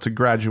should show up to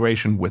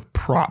graduation with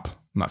prop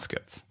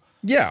muskets.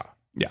 Yeah.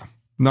 Yeah.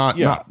 Not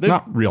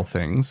real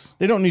things.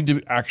 They don't need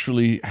to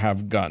actually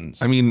have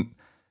guns. I mean,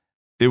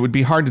 it would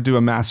be hard to do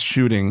a mass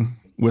shooting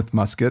with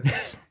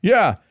muskets.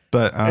 Yeah.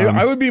 But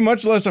I would be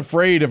much less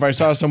afraid if I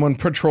saw someone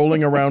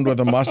patrolling around with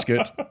a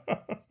musket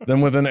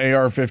than with an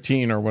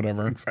AR-15 or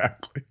whatever.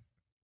 Exactly.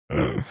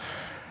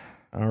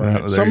 All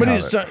right.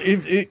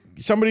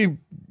 Somebody,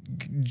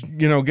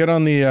 get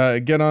on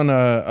a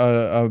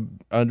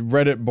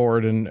Reddit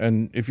board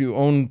and if you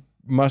own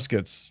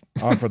muskets,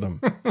 offer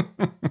them.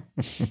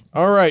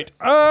 All right.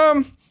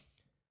 I'm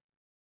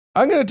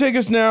going to take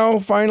us now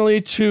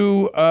finally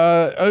to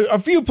a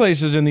few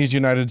places in these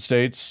United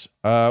States.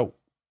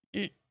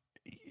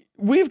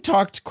 We've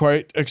talked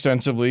quite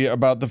extensively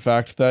about the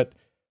fact that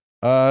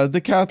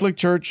the Catholic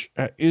Church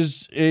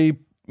is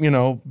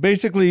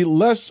basically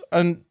less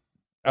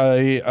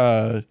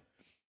a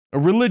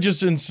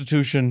religious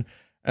institution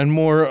and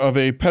more of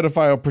a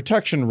pedophile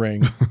protection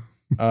ring.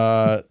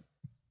 And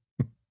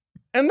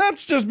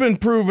that's just been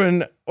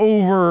proven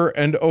over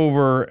and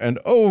over and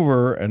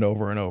over and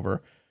over and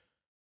over.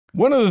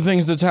 One of the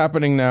things that's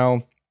happening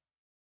now,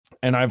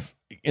 and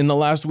in the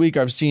last week,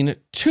 I've seen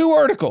 2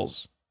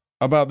 articles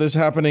about this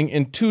happening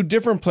in 2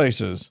 different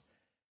places,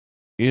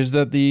 is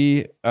that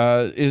the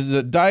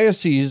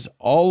dioceses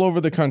all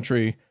over the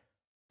country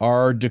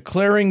are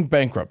declaring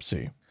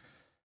bankruptcy.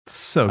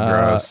 So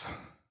gross.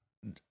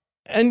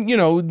 And,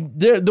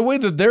 the way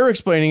that they're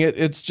explaining it,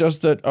 it's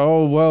just that,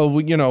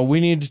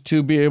 we need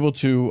to be able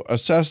to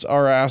assess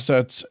our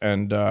assets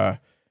and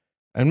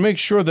make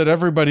sure that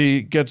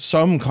everybody gets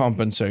some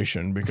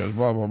compensation because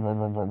blah, blah, blah,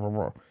 blah, blah, blah,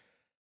 blah.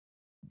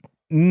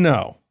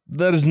 No,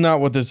 that is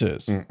not what this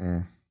is.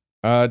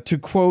 To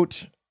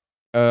quote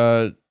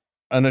an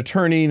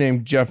attorney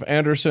named Jeff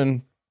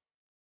Anderson,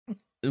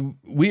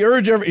 we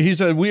urge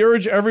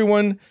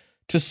everyone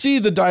to see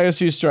the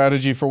diocese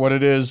strategy for what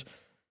it is: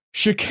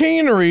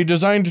 chicanery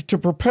designed to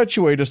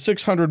perpetuate a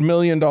 $600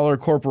 million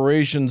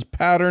corporation's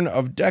pattern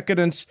of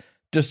decadence,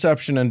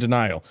 deception, and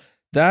denial.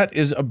 That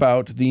is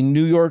about the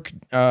New York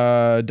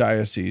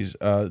diocese,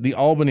 the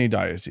Albany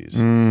diocese,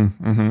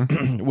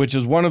 which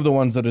is one of the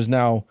ones that is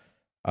now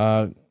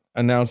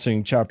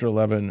announcing Chapter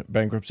 11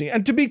 bankruptcy.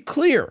 And to be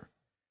clear,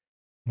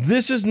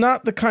 this is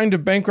not the kind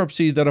of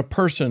bankruptcy that a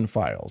person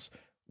files.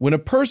 When a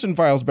person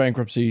files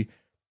bankruptcy,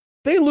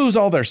 they lose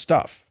all their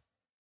stuff.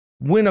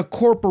 When a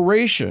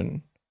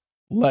corporation,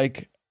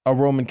 like a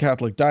Roman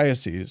Catholic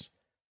diocese,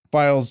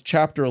 files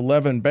Chapter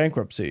 11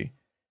 bankruptcy,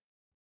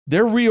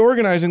 they're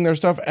reorganizing their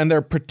stuff and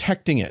they're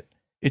protecting it.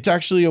 It's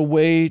actually a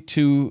way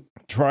to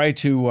try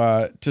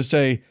to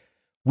say,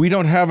 we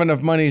don't have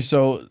enough money.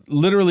 So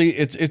literally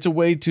it's a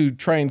way to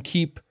try and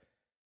keep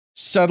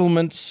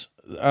settlements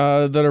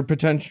that are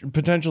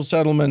potential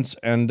settlements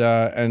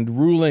and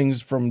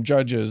rulings from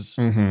judges,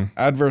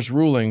 adverse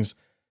rulings,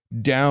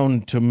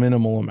 down to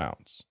minimal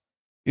amounts.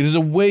 It is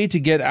a way to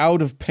get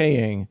out of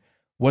paying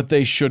what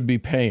they should be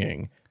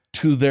paying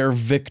to their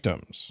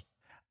victims.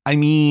 I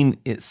mean,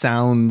 it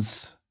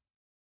sounds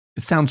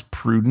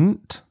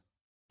prudent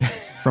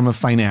from a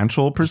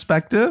financial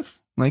perspective.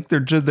 Like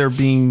they're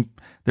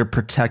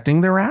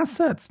protecting their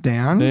assets,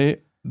 Dan.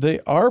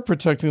 They are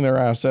protecting their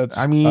assets.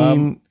 I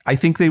mean, I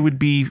think they would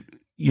be,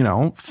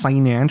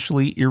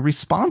 financially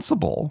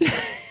irresponsible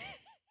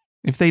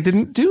if they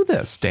didn't do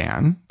this,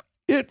 Dan.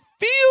 It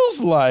feels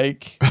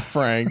like,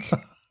 Frank,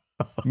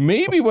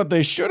 maybe what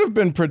they should have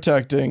been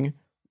protecting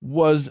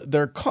was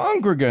their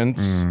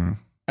congregants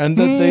and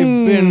that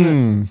they've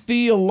been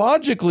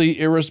theologically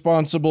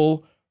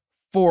irresponsible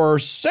for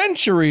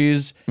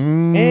centuries,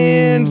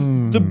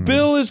 and the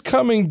bill is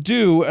coming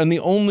due, and the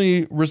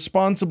only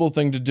responsible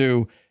thing to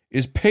do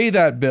is pay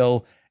that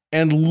bill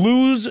and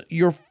lose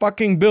your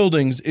fucking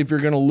buildings if you're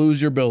going to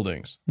lose your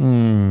buildings.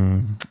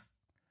 Wow.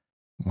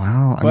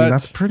 I mean,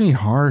 that's pretty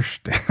harsh.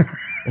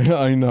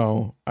 I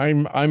know.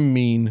 I'm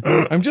mean.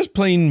 I'm just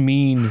plain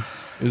mean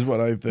is what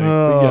I think.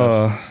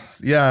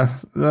 Yes. Yeah.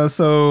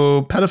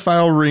 So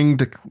pedophile ring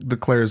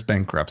declares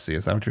bankruptcy.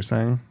 Is that what you're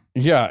saying?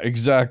 Yeah,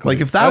 exactly.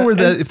 Like if that were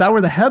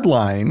the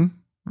headline,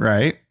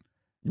 right?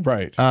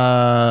 Right.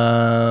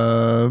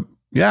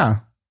 Yeah.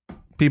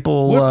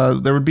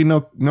 People, there would be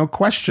no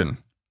question.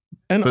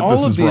 And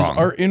all of these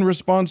are in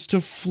response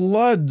to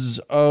floods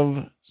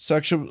of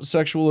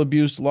sexual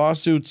abuse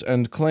lawsuits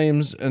and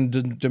claims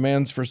and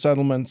demands for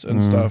settlements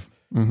and stuff.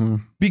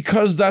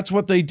 Because that's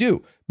what they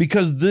do.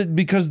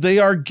 Because they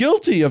are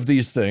guilty of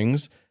these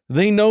things.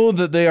 They know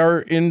that they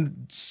are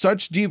in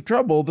such deep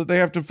trouble that they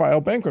have to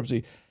file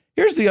bankruptcy.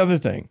 Here's the other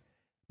thing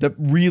that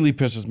really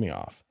pisses me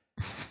off.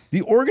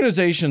 The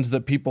organizations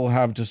that people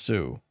have to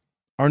sue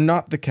are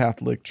not the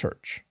Catholic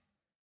Church.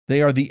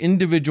 They are the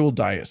individual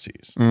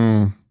dioceses.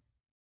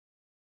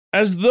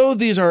 As though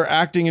these are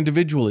acting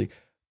individually.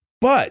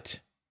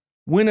 But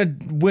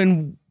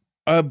when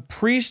a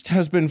priest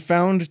has been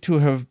found to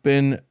have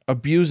been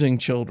abusing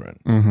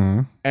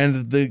children,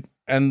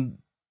 and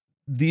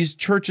these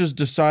churches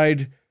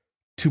decide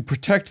to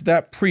protect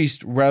that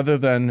priest rather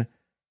than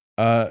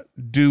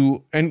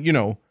do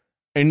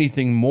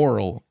anything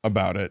moral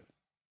about it,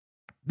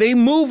 they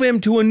move him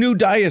to a new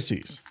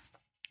diocese.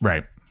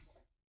 Right.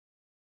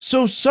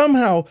 So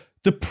somehow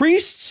the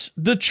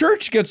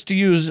church gets to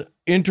use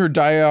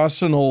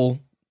interdiocesan,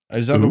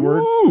 is that the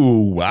word?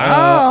 Ooh,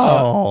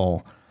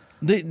 wow.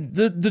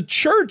 The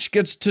church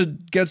gets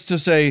to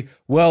say,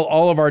 well,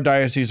 all of our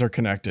dioceses are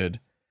connected,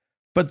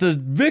 but the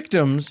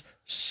victims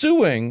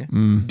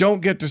suing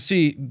don't get to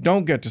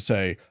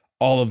say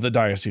all of the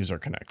dioceses are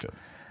connected.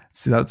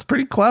 See, that's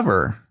pretty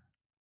clever.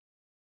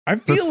 I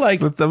feel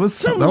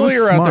some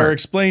lawyer out there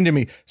explained to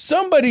me,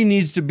 somebody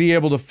needs to be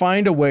able to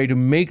find a way to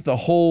make the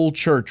whole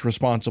church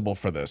responsible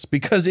for this,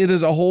 because it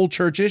is a whole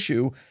church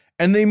issue,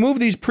 and they move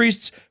these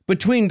priests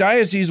between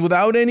dioceses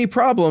without any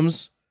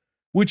problems,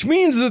 which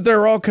means that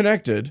they're all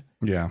connected.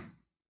 Yeah.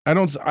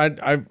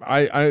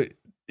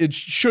 It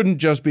shouldn't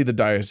just be the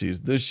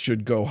diocese. This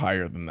should go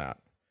higher than that.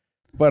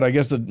 But I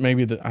guess that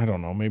maybe the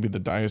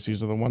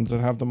dioceses are the ones that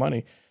have the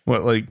money.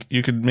 What, like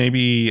you could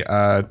maybe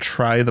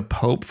try the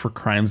Pope for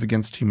crimes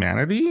against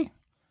humanity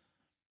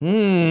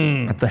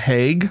at The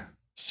Hague?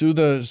 Sue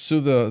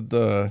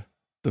the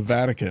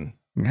Vatican.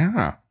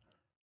 Yeah.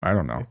 I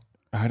don't know.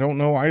 I don't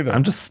know either.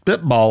 I'm just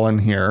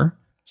spitballing here.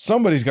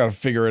 Somebody's got to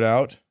figure it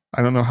out.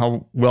 I don't know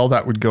how well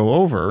that would go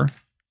over.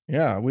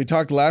 Yeah, we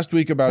talked last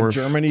week about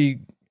Germany,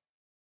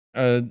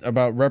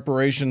 about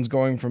reparations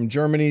going from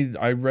Germany.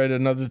 I read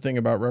another thing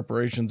about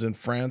reparations in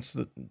France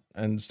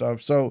and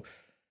stuff. So,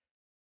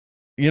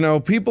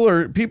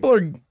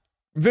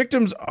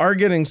 victims are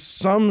getting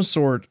some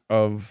sort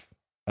of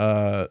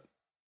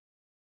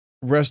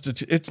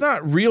restitution. It's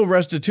not real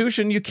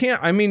restitution. You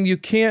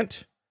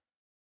can't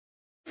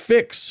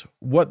fix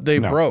what they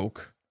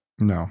broke.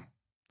 No.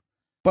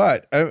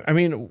 But I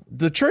mean,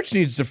 the church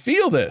needs to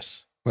feel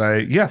this.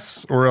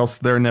 Yes, or else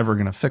they're never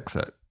going to fix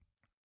it.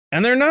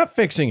 And they're not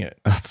fixing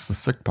it. That's the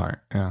sick part.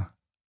 Yeah.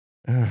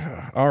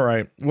 All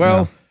right.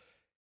 Well,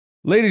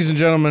 ladies and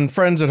gentlemen,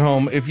 friends at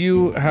home, if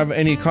you have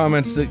any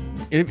comments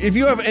if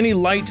you have any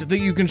light that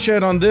you can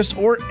shed on this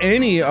or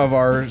any of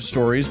our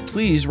stories,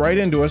 please write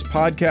into us,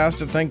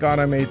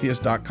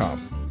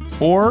 podcast@thankgodimatheist.com.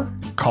 Or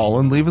call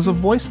and leave us a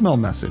voicemail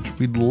message.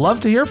 We'd love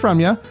to hear from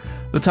you.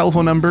 The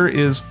telephone number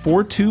is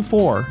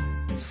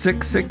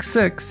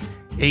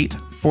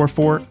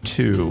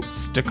 424-666-8442.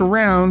 Stick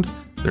around.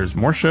 There's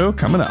more show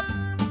coming up.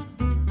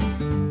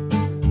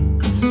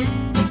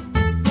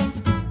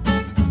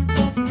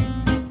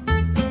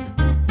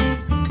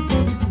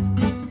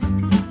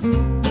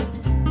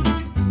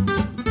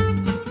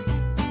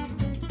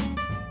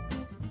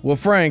 Well,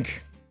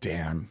 Frank.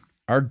 Dan.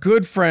 Our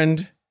good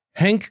friend,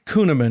 Hank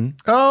Kuhneman.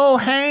 Oh,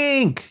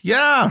 Hank.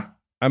 Yeah.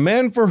 A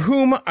man for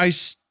whom I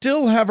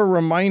still have a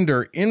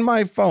reminder in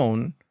my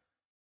phone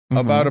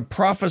about a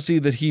prophecy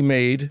that he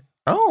made.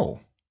 Oh,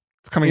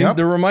 it's coming up.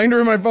 The reminder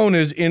in my phone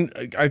is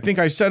I think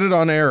I said it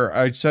on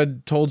air.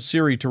 Told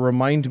Siri to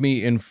remind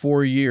me in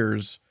 4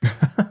 years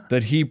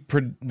that he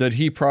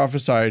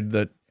prophesied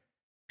that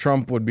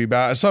Trump would be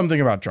bad. Something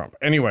about Trump.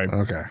 Anyway.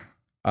 Okay.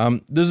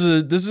 This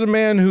is a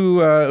man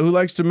who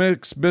likes to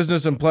mix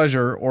business and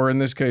pleasure, or in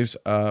this case,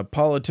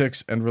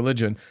 politics and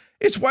religion.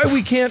 It's why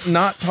we can't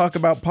not talk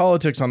about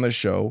politics on this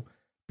show,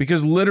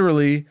 because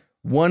literally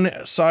one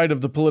side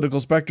of the political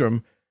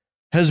spectrum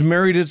has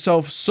married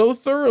itself so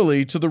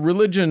thoroughly to the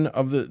religion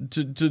of the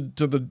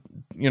to the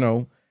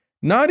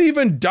not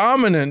even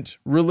dominant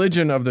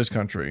religion of this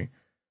country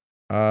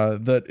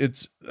that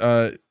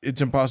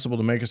it's impossible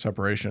to make a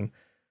separation.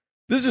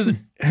 This is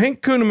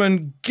Hank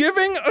Kunneman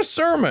giving a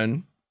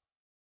sermon.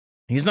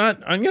 He's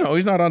not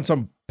he's not on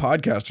some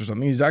podcast or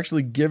something. He's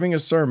actually giving a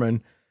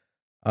sermon,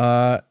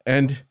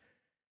 and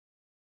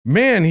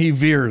man, he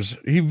veers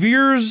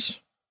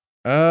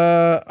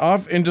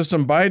off into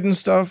some Biden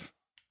stuff.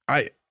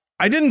 I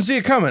didn't see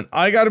it coming.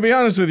 I got to be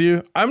honest with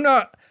you.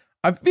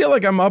 I feel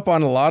like I'm up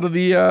on a lot of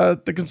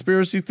the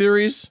conspiracy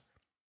theories.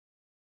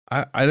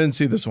 I didn't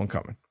see this one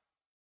coming.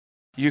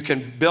 You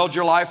can build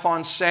your life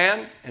on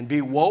sand and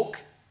be woke,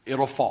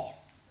 it'll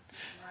fall.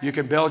 You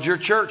can build your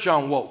church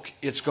on woke,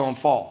 it's going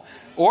to fall.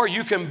 Or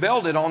you can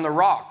build it on the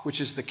rock,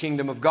 which is the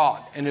kingdom of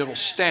God, and it'll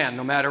stand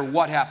no matter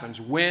what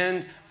happens.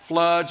 Wind,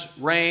 floods,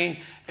 rain,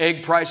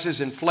 egg prices,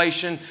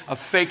 inflation, a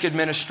fake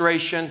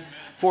administration,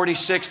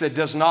 46 that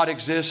does not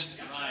exist.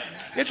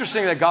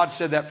 Interesting that God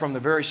said that from the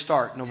very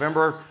start,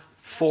 November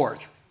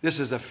 4th. This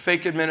is a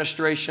fake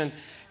administration.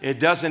 It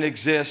doesn't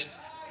exist.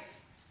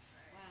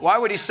 Why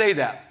would he say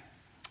that?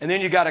 And then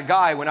you got a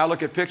guy, when I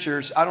look at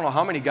pictures, I don't know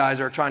how many guys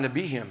are trying to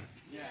be him.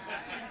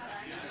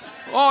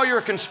 Oh, you're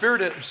a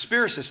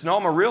conspiracist. No,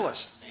 I'm a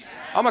realist.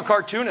 I'm a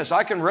cartoonist.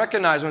 I can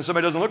recognize when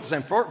somebody doesn't look the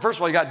same. First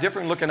of all, you got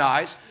different looking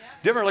eyes,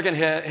 different looking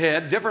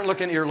head, different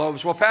looking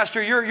earlobes. Well,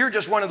 Pastor, you're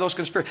just one of those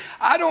conspiracies.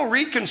 I don't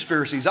read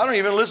conspiracies. I don't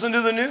even listen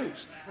to the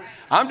news.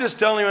 I'm just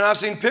telling you, when I've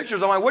seen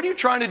pictures, I'm like, what are you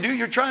trying to do?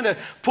 You're trying to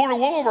pull the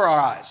wool over our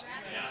eyes.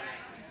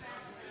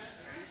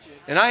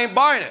 And I ain't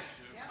buying it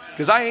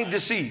because I ain't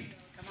deceived.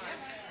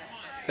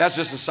 That's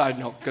just a side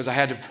note because I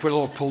had to put a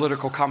little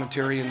political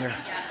commentary in there.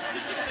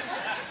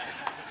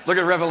 Look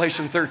at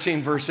Revelation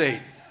 13, verse 8.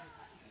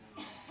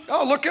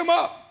 Oh, look him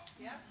up.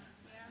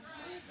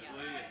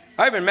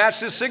 I even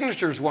matched his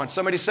signatures once.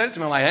 Somebody said it to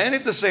me. I'm like, ain't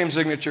it the same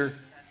signature?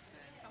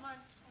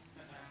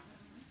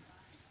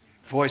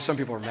 Boy, some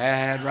people are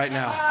mad right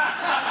now.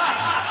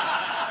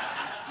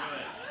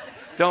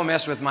 Don't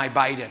mess with my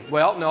Biden.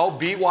 Well, no,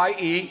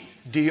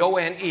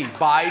 B-Y-E-D-O-N-E.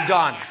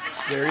 Biden.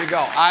 There you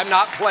go. I'm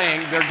not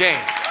playing their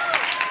game.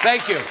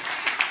 Thank you.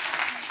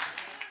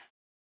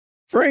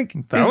 Frank,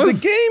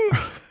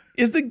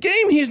 is the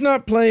game he's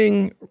not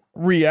playing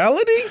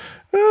reality?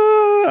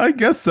 I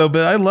guess so,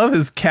 but I love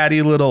his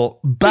catty little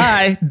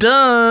bye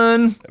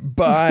done.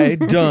 Bye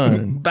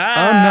done. Bye.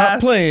 I'm not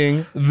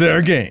playing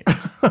their game.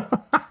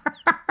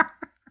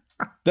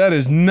 That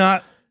is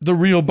not the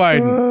real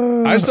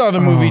Biden. I saw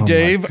the movie,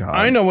 Dave.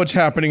 I know what's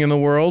happening in the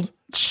world.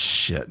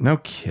 Shit, no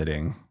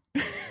kidding.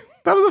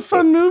 That was a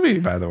fun movie,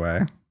 by the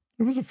way.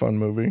 It was a fun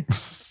movie.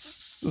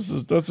 That's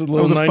a little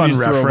that was a 90s fun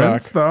throwback.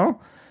 reference, though.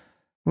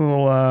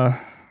 Well,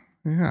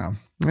 yeah.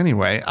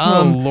 Anyway,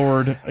 oh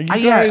Lord,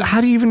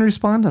 how do you even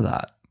respond to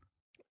that?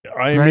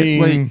 I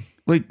mean,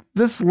 like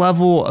this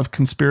level of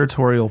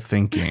conspiratorial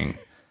thinking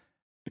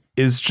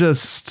is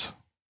just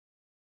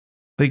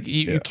like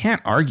you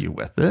can't argue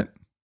with it,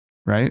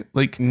 right?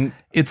 Like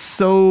it's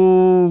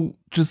so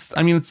just.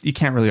 I mean, you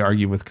can't really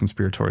argue with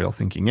conspiratorial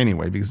thinking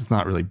anyway because it's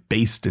not really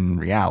based in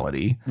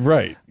reality,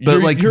 right?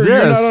 But you're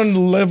not on a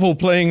level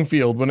playing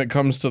field when it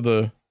comes to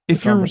the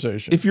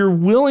conversation. If you're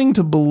willing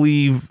to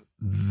believe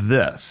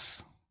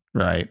this.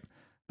 Right.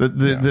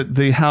 That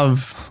they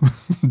have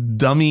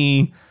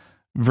dummy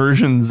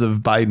versions of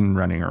Biden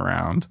running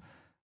around.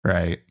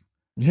 Right.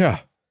 Yeah.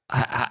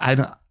 I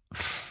don't.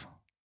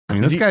 I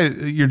mean, this guy,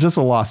 you're just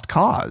a lost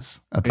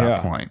cause at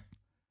that point.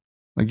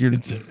 Like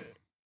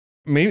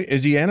maybe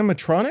is he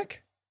animatronic?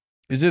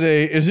 Is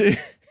it?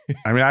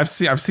 I mean, I've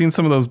seen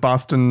some of those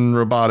Boston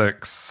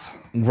Robotics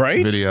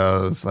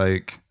videos.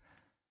 Like,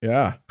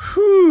 yeah.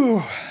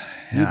 Whew.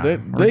 Yeah,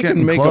 they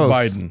can make close. A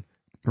Biden.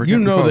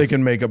 They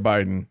can make a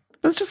Biden.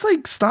 Let's just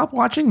stop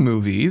watching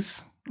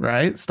movies,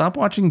 right? Stop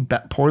watching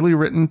poorly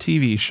written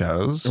TV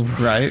shows,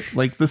 right?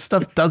 Like this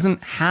stuff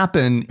doesn't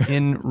happen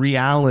in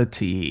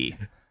reality,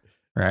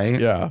 right?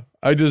 Yeah.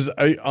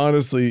 I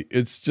honestly,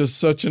 it's just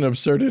such an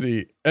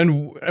absurdity.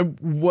 And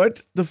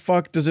what the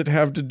fuck does it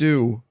have to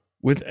do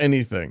with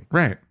anything?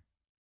 Right.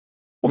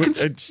 Well,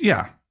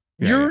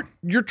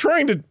 You're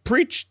trying to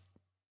preach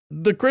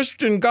the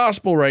Christian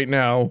gospel right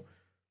now.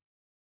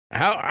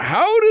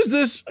 How does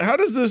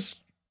this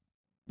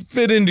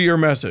fit into your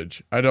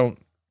message? I don't.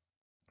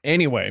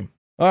 Anyway.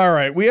 All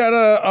right. We had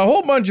a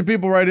whole bunch of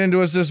people write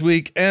into us this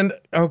week. And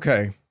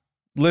okay,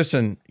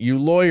 listen, you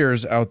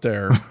lawyers out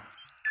there,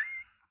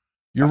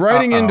 you're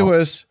writing into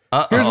us.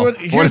 Here's what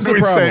the did we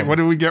problem. say? What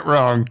did we get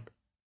wrong?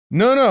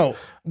 No.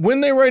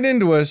 When they write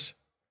into us,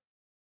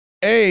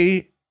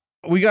 we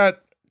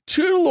got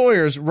two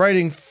lawyers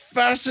writing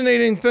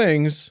fascinating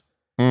things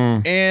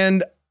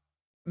and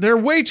they're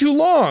way too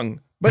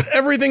long, but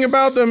everything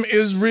about them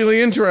is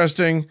really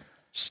interesting.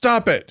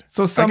 Stop it.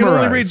 So summarize. I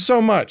can only read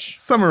so much.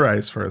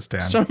 Summarize for us,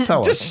 Dan.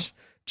 Tell us.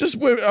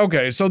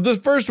 Okay. So this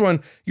first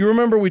one, you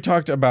remember we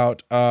talked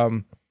about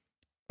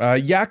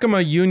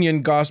Yakima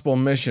Union Gospel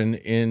Mission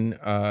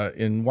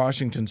in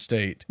Washington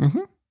State,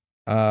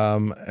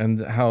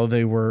 and how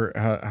they were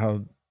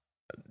how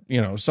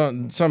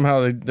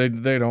somehow they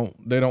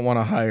don't want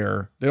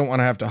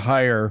to have to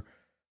hire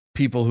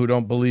people who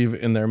don't believe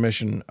in their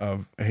mission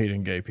of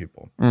hating gay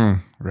people.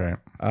 Right.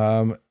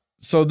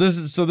 So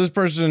this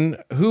person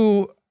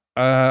who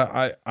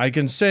I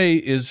can say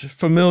is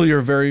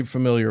very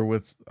familiar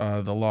with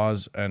the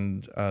laws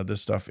and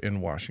this stuff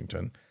in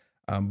Washington,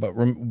 but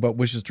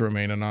wishes to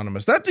remain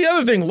anonymous. That's the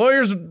other thing.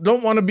 Lawyers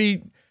don't want to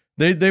be.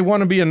 They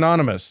want to be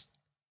anonymous.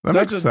 That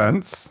makes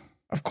sense.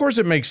 Of course,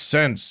 it makes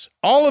sense.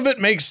 All of it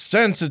makes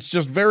sense. It's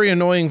just very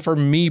annoying for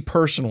me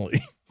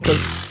personally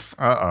because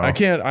I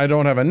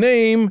don't have a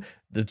name.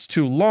 It's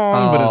too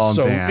long, but it's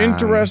so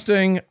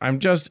interesting.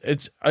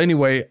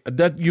 Anyway,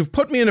 that you've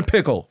put me in a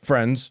pickle,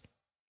 friends.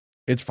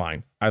 It's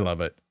fine. I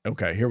love it.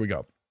 Okay, here we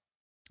go.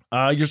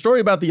 Your story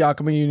about the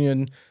Yakima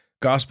Union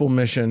Gospel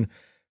Mission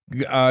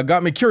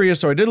got me curious,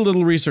 so I did a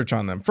little research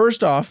on them.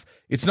 First off,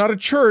 it's not a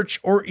church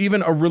or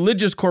even a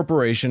religious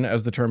corporation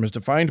as the term is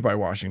defined by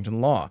Washington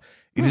law.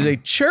 It is a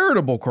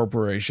charitable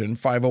corporation,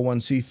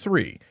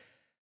 501c3.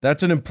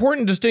 That's an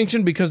important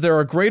distinction because there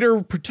are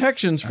greater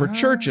protections for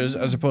churches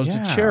as opposed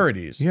to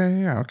charities.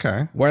 Yeah,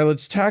 okay. While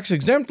it's tax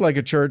exempt like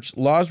a church,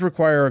 laws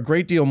require a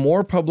great deal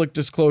more public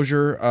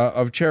disclosure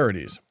of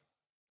charities.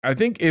 I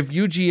think if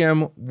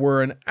UGM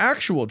were an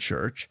actual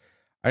church,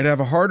 I'd have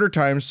a harder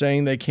time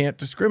saying they can't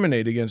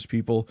discriminate against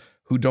people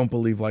who don't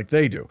believe like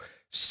they do.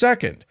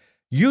 Second,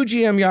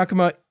 UGM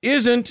Yakima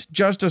isn't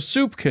just a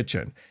soup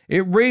kitchen.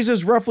 It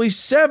raises roughly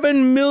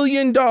 $7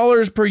 million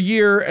per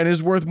year and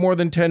is worth more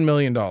than $10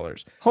 million.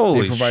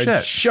 Holy They provide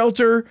shit.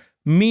 shelter,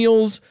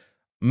 meals,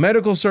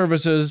 medical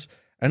services,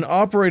 and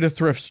operate a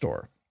thrift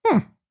store.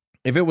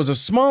 If it was a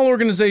small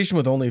organization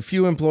with only a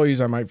few employees,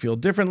 I might feel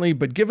differently,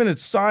 but given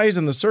its size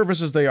and the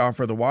services they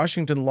offer, the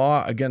Washington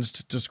law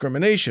against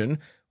discrimination,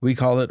 we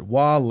call it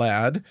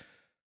WALAD,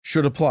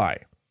 should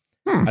apply.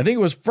 I think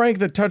it was Frank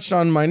that touched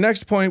on my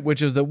next point,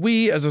 which is that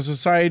we as a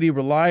society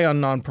rely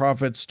on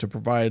nonprofits to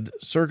provide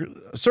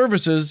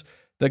services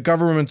that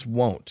governments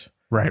won't.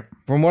 Right.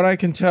 From what I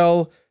can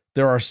tell,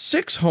 there are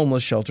 6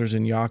 homeless shelters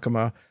in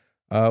Yakima,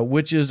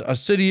 which is a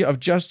city of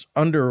just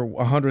under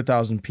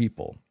 100,000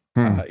 people.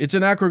 It's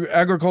an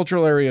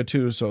agricultural area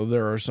too, so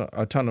there are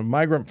a ton of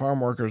migrant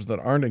farm workers that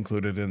aren't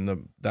included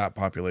in that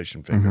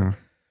population figure.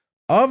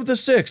 Of the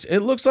 6, it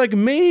looks like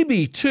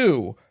maybe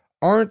 2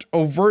 aren't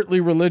overtly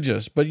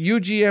religious, but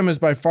UGM is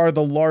by far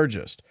the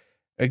largest.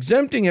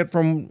 Exempting it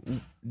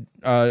from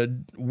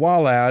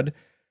WALAD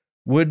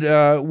would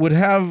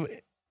have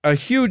a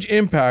huge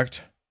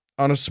impact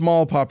on a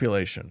small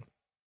population.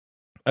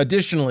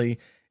 Additionally,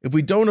 if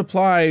we don't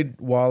apply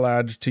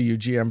WALAD to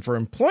UGM for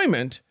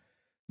employment,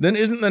 then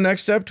isn't the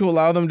next step to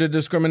allow them to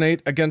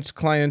discriminate against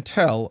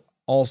clientele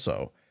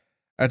also?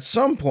 At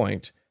some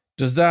point,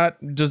 does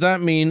that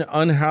mean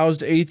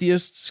unhoused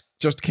atheists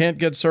just can't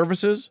get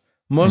services?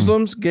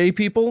 Muslims, gay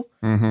people?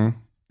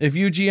 If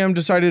UGM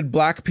decided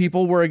black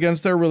people were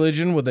against their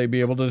religion, would they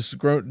be able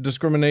to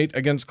discriminate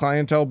against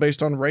clientele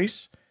based on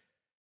race?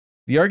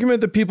 The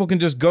argument that people can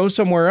just go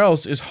somewhere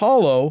else is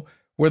hollow,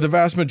 where the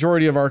vast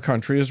majority of our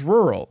country is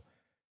rural.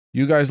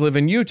 You guys live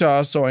in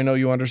Utah, so I know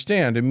you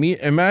understand.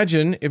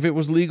 Imagine if it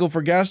was legal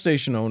for gas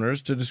station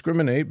owners to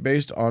discriminate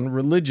based on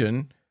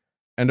religion,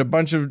 and a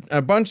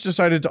bunch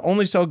decided to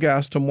only sell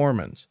gas to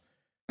Mormons.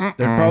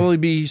 There'd probably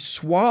be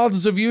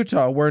swaths of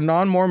Utah where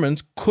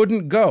non-Mormons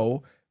couldn't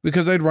go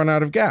because they'd run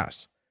out of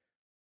gas.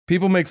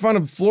 People make fun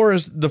of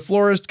the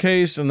florist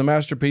case and the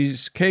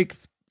masterpiece cake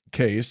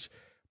case,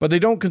 but they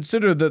don't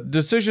consider that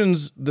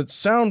decisions that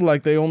sound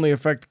like they only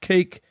affect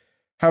cake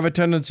have a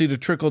tendency to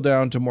trickle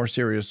down to more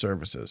serious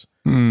services.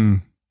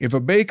 If a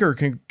baker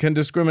can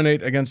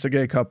discriminate against a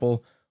gay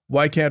couple,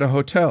 why can't a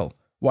hotel?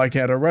 Why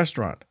can't a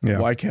restaurant?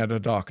 Why can't a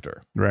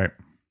doctor? Right.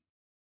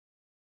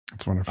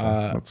 That's wonderful.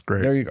 That's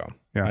great. There you go.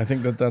 Yeah. I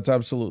think that's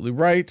absolutely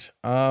right.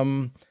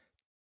 Tyler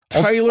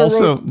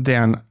also, wrote,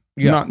 Dan,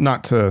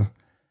 not to,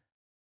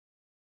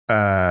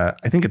 I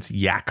think it's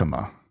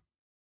Yakima.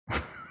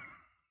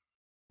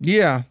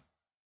 Yeah.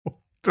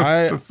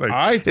 Just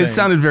like, it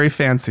sounded very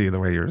fancy the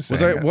way you were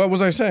saying it. What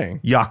was I saying?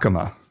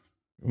 Yakima.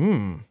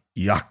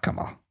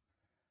 Yakima.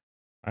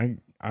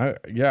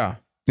 Yeah.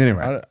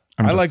 Anyway.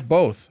 I like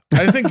both.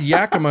 I think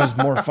Yakima is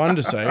more fun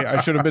to say.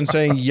 I should have been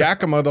saying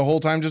Yakima the whole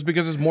time just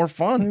because it's more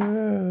fun.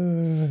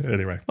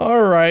 Anyway.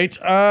 All right.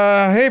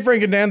 Hey,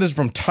 Frank and Dan, this is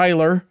from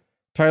Tyler.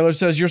 Tyler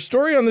says, your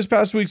story on this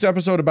past week's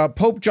episode about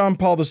Pope John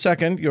Paul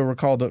II, you'll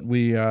recall that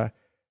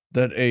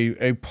that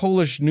a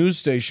Polish news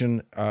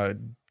station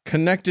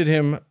connected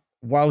him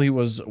while he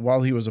was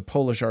a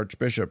Polish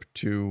archbishop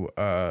to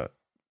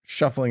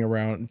shuffling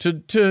around,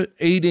 to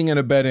aiding and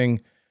abetting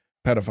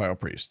pedophile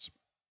priests.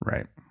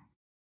 Right.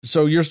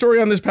 So your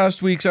story on this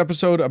past week's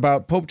episode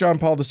about Pope John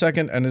Paul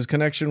II and his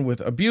connection with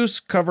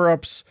abuse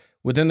cover-ups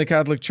within the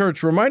Catholic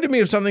Church reminded me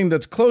of something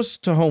that's close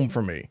to home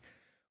for me.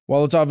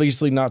 While it's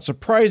obviously not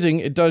surprising,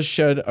 it does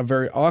shed a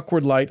very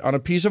awkward light on a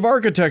piece of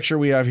architecture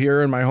we have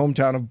here in my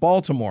hometown of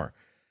Baltimore.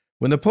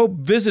 When the Pope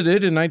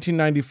visited in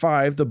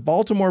 1995, the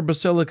Baltimore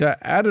Basilica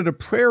added a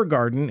prayer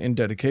garden in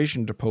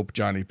dedication to Pope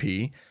Johnny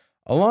P.,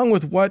 along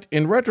with what,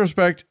 in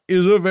retrospect,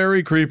 is a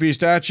very creepy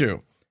statue.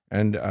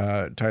 And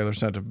Tyler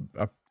sent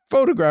a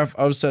photograph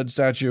of said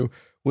statue,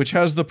 which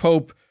has the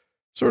Pope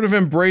sort of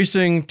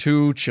embracing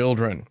two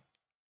children.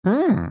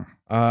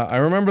 I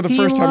remember the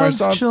first time I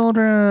saw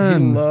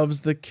children. He loves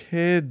the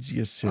kids,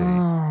 you see.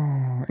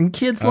 Oh, and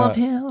kids love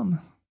him.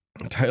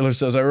 Tyler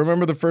says, I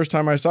remember the first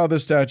time I saw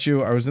this statue,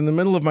 I was in the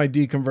middle of my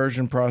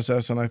deconversion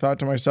process, and I thought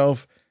to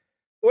myself,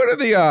 what are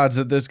the odds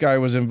that this guy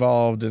was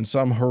involved in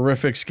some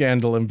horrific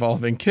scandal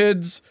involving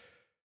kids?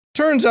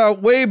 Turns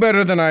out way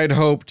better than I'd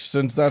hoped,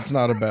 since that's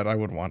not a bet I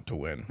would want to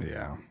win.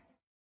 Yeah.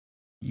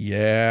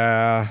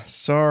 Yeah,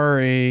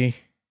 sorry.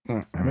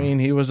 I mean,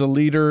 he was a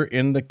leader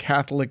in the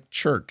Catholic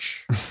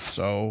Church,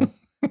 so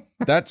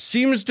that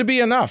seems to be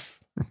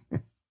enough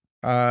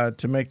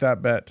to make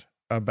that bet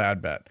a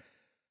bad bet.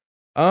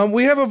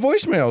 We have a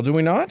voicemail, do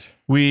we not?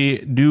 We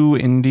do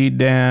indeed,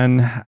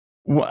 Dan.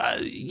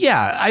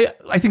 Yeah,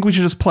 I think we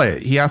should just play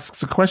it. He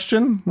asks a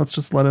question. Let's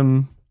just let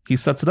him, he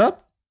sets it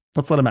up.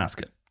 Let's let him ask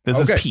it. This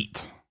is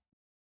Pete.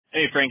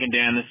 Hey, Frank and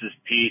Dan, this is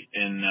Pete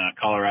in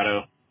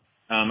Colorado.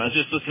 I was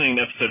just listening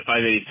to episode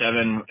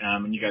 587,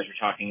 and you guys were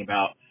talking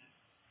about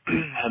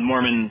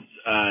Mormons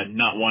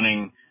not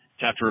wanting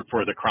to have to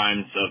report the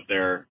crimes of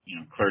their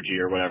clergy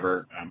or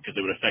whatever because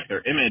it would affect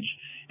their image.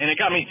 And it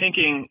got me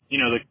thinking,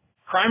 the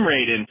crime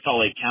rate in Salt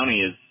Lake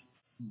County is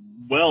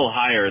well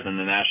higher than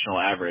the national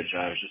average.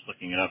 I was just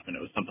looking it up, and it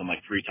was something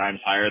like 3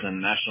 times higher than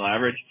the national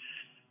average.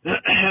 And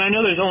I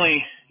know there's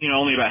only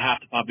about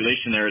half the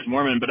population there is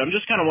Mormon, but I'm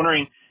just kind of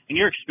wondering, in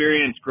your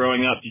experience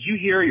growing up, did you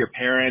hear your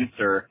parents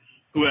or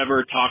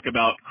whoever talk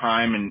about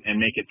crime and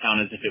make it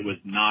sound as if it was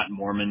not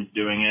Mormons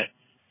doing it?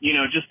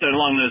 Just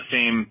along the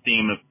same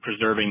theme of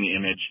preserving the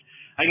image.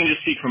 I can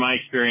just speak from my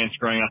experience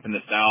growing up in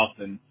the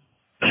South and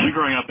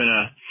growing up in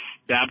a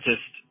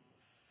Baptist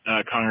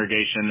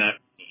congregation that,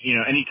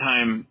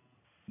 anytime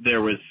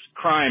there was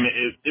crime,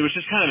 it was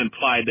just kind of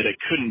implied that it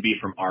couldn't be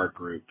from our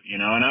group,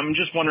 and I'm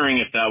just wondering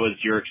if that was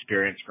your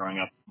experience growing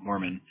up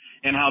Mormon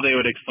and how they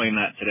would explain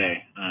that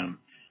today. I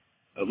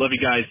love you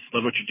guys.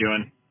 Love what you're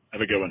doing.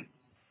 Have a good one.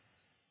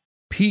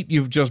 Pete,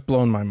 you've just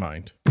blown my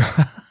mind.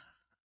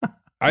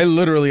 I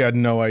literally had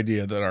no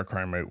idea that our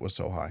crime rate was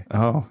so high.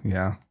 Oh,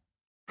 yeah.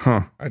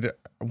 Huh.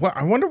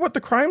 I wonder what the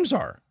crimes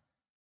are.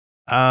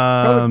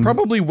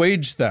 Probably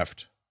wage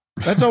theft.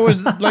 That's always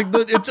like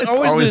it's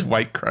always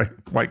white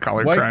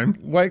collar crime.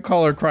 White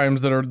collar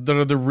crimes that are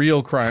the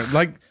real crime.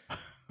 Like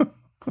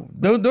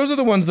those are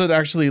the ones that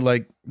actually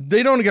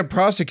they don't get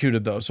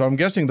prosecuted though. So I'm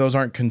guessing those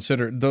aren't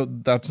considered.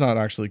 That's not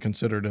actually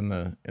considered in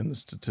the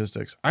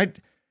statistics.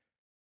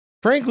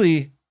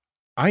 Frankly,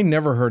 I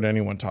never heard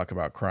anyone talk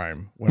about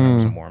crime when I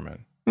was a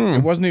Mormon.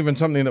 It wasn't even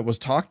something that was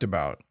talked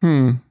about.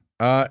 And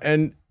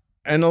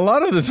a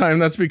lot of the time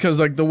that's because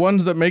the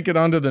ones that make it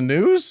onto the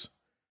news,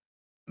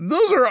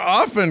 those are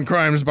often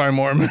crimes by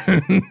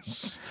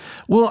Mormons.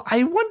 Well,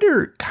 I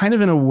wonder kind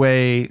of in a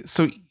way,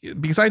 so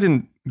because I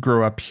didn't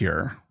grow up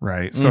here,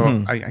 right?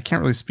 So I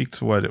can't really speak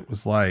to what it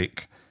was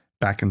like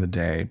back in the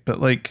day, but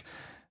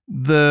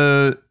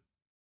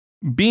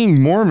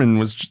being Mormon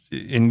was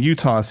in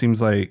Utah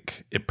seems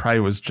like it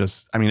probably was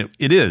just,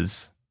 it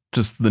is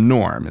just the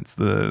norm. It's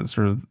the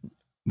sort of,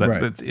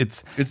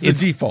 it's the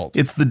default.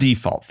 It's the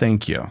default.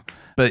 Thank you.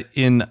 But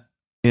in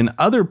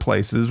other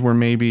places where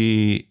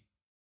maybe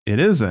it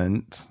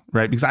isn't,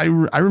 right? Because I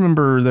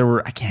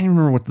remember I can't even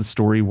remember what the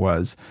story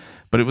was,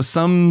 but it was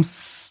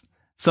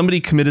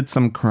somebody committed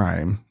some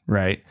crime,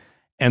 right?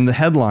 And the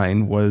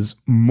headline was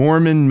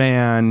Mormon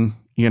man,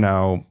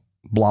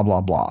 blah,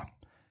 blah, blah.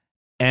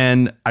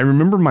 And I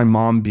remember my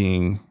mom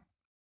being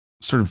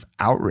sort of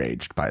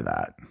outraged by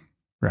that,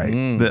 right?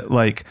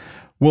 That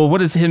well, what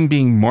does him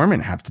being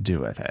Mormon have to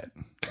do with it?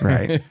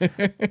 Right.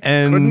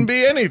 And couldn't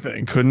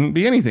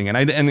be anything.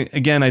 And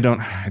again, I don't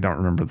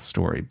remember the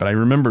story, but I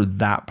remember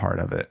that part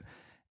of it.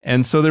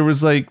 And so there was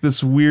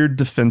this weird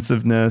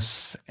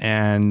defensiveness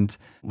and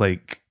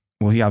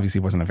well, he obviously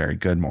wasn't a very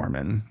good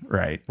Mormon.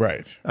 Right.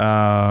 Right.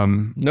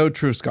 No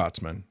true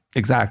Scotsman.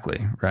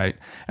 Exactly. Right.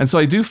 And so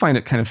I do find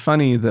it kind of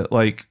funny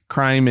that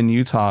crime in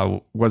Utah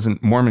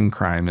wasn't Mormon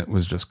crime. It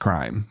was just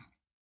crime.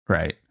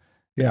 Right.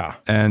 Yeah.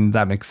 And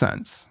that makes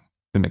sense.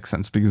 It makes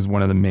sense because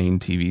one of the main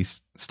TV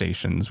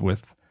stations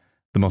with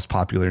the most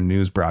popular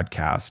news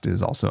broadcast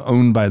is also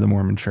owned by the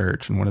Mormon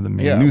Church. And one of the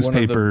main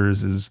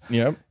newspapers is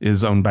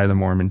owned by the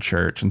Mormon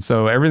Church. And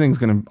so everything's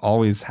going to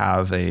always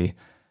have it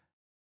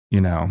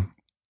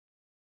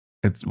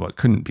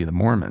couldn't be the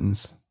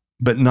Mormons,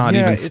 but not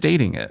even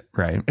stating it.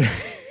 Right.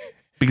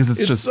 Because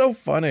it's just so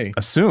funny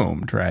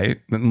assumed,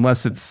 right?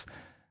 Unless it's,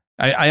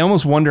 I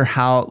almost wonder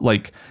how,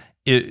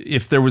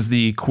 if there was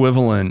the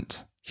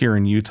equivalent here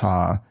in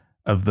Utah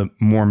of the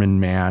Mormon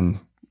man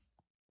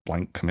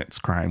blank commits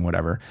crime,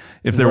 whatever.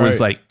 If there was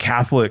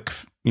Catholic,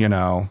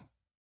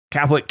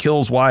 Catholic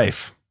kills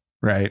wife,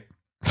 right?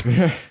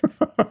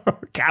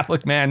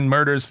 Catholic man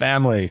murders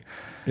family.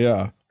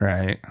 Yeah.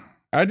 Right.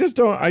 I just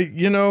don't,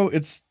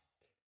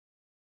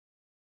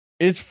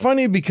 it's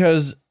funny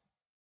because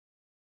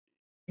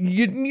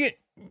you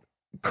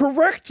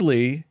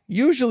correctly,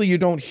 usually you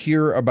don't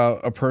hear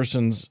about a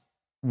person's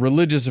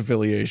religious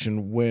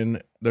affiliation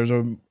when there's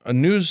a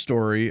news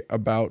story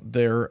about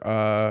their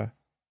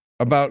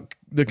about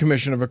the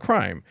commission of a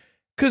crime,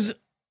 because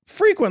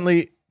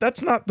frequently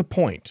that's not the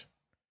point.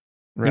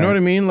 Right. You know what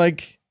I mean?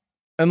 Like,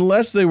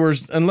 unless it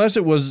was,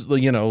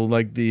 you know,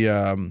 like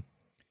the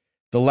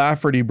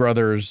Lafferty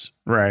brothers,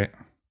 right?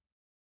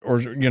 Or,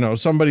 you know,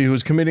 somebody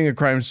who's committing a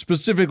crime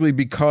specifically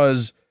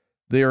because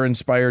they are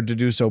inspired to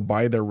do so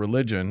by their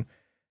religion,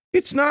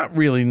 it's not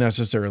really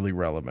necessarily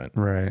relevant.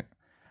 Right.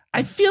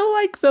 I feel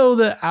like, though,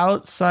 the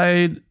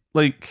outside,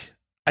 like,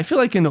 I feel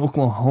like in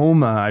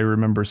Oklahoma, I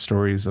remember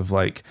stories of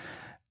like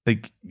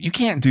you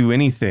can't do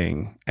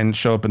anything and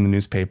show up in the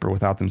newspaper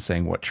without them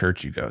saying what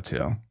church you go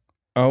to.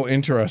 Oh,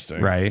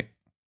 interesting. Right.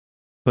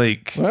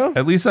 Like, well,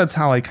 at least that's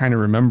how I kind of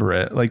remember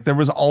it. Like, there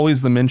was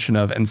always the mention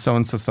of, and so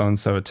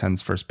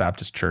attends First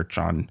Baptist Church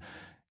on,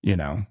 you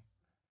know,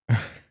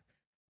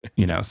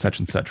 such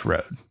and such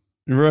road.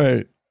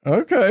 Right.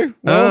 Okay.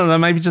 Well, I don't know, that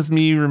might be just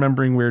me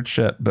remembering weird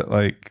shit, but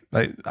like,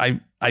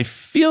 I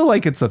feel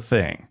like it's a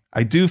thing.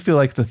 I do feel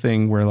like it's a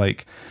thing where,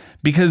 like,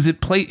 because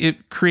it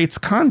creates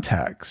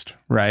context,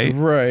 right?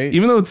 Right.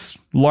 Even though it's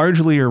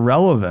largely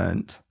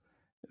irrelevant,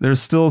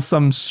 there's still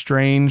some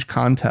strange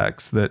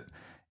context that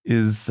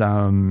is,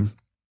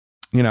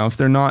 you know, if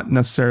they're not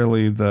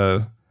necessarily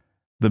the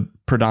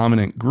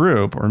predominant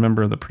group or a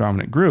member of the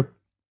predominant group,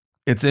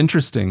 it's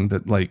interesting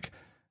that, like,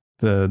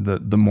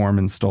 the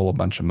Mormons stole a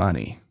bunch of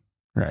money,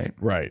 right?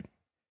 Right.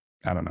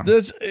 I don't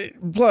know.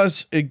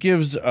 Plus, it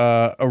gives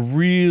a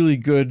really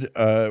good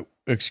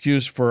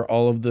excuse for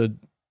all of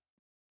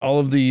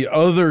the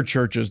other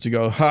churches to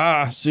go,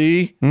 ha,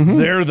 see,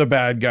 they're the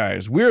bad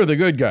guys. We're the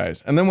good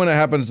guys. And then when it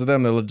happens to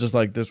them, they're just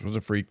like, this was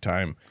a freak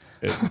time.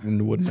 It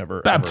would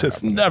never.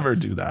 Baptists never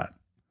do that.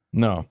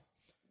 No.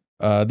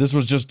 This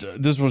was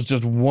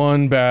just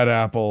one bad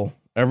apple.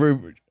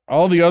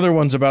 All the other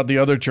ones about the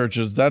other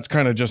churches, that's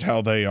kind of just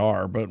how they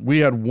are. But we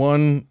had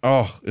one.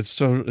 Oh, it's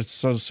so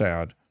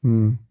sad.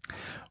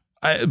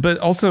 But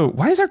also,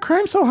 why is our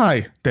crime so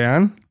high,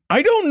 Dan?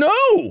 I don't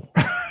know.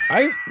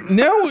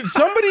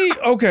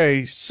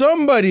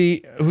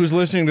 Somebody who's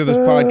listening to this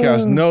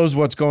podcast knows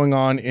what's going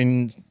on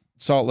in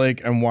Salt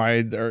Lake and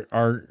why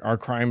our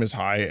crime is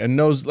high, and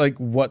knows, like,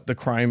 what the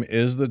crime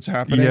is that's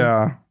happening.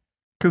 Yeah.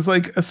 Because,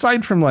 like,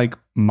 aside from, like,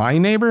 my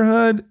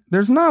neighborhood,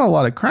 there's not a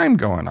lot of crime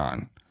going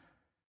on.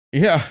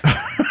 Yeah.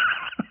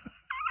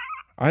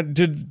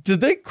 Did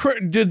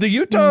the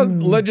Utah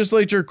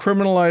legislature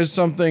criminalize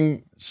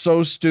something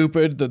so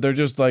stupid that they're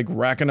just, like,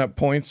 racking up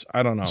points?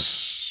 I don't know.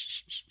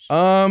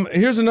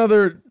 Here's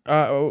another.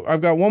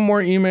 I've got one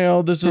more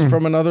email. This is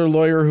from another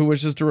lawyer who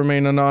wishes to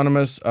remain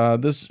anonymous.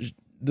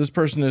 This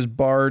person is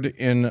barred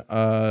in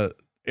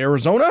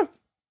Arizona.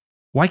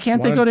 Why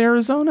can't they go to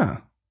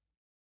Arizona?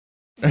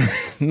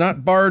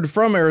 Not barred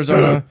from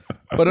Arizona,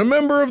 but a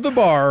member of the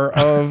bar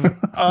of the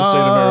state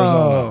of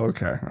Arizona. Oh,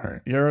 okay. All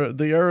right.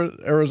 The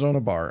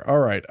Arizona bar. All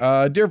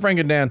right. Dear Frank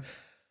and Dan,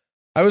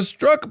 I was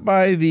struck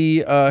by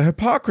the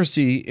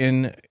hypocrisy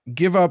in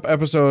Give Up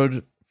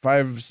episode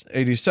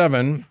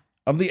 587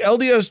 of the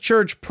LDS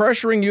Church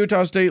pressuring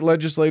Utah state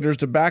legislators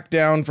to back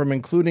down from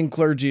including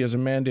clergy as a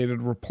mandated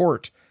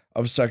report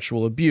of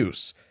sexual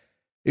abuse.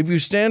 If you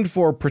stand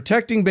for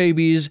protecting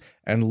babies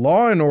and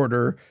law and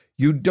order,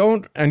 you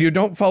don't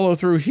follow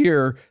through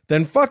here,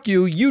 then fuck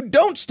you, you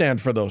don't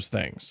stand for those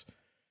things.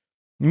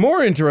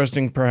 More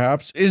interesting,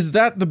 perhaps, is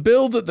that the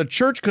bill that the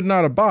church could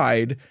not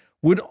abide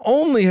would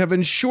only have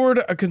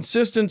ensured a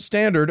consistent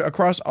standard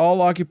across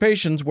all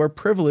occupations where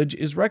privilege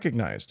is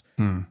recognized.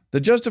 The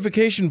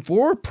justification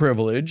for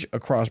privilege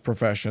across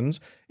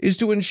professions is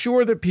to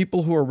ensure that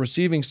people who are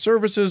receiving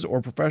services or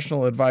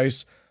professional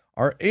advice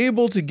are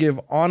able to give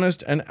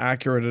honest and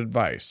accurate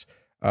advice,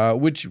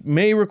 which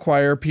may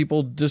require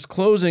people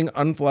disclosing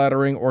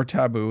unflattering or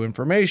taboo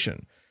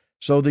information.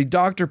 So the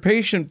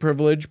doctor-patient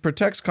privilege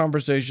protects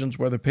conversations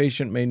where the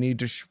patient may need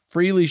to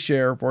freely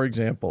share, for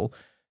example,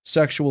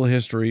 sexual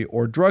history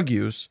or drug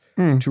use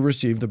to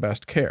receive the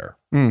best care.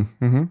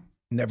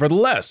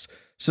 Nevertheless,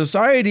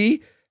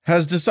 society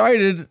has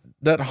decided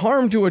that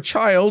harm to a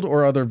child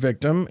or other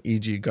victim,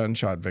 e.g.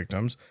 gunshot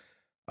victims,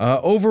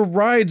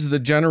 overrides the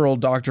general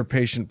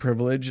doctor-patient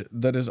privilege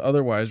that is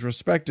otherwise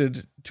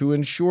respected to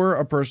ensure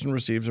a person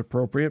receives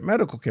appropriate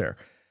medical care.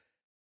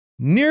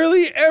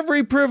 Nearly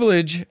every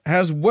privilege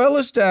has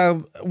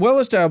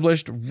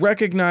well-established,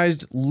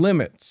 recognized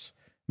limits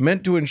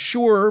meant to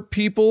ensure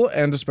people,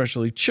 and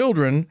especially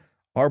children,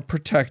 are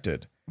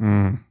protected.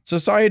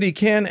 Society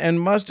can and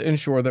must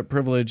ensure that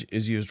privilege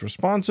is used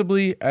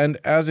responsibly and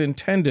as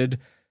intended,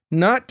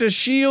 not to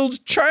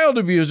shield child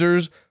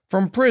abusers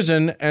from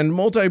prison and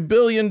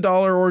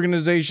multi-billion-dollar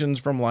organizations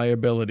from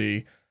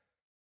liability.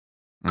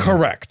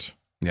 Correct.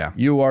 Yeah.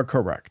 You are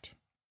correct.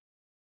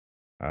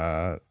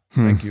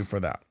 Thank you for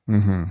that.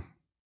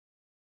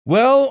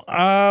 Well,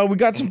 we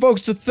got some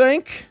folks to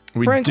thank.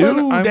 We Franklin,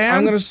 do, I'm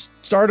Dan. going to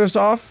start us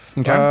off.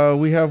 Okay.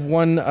 We have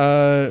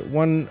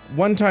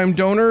one-time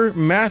donor.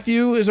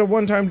 Matthew is a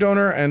one-time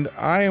donor, and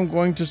I am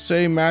going to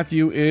say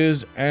Matthew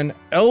is an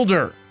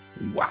elder.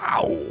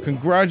 Wow.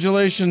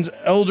 Congratulations,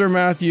 Elder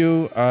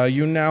Matthew.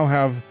 You now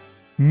have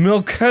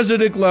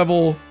Melchizedek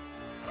level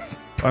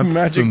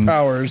magic some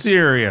powers.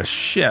 Serious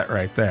shit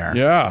right there.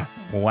 Yeah.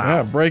 Wow.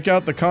 Yeah, break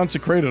out the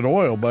consecrated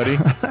oil, buddy.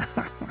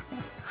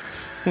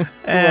 What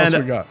And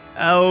else we got?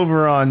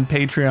 over on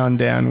Patreon,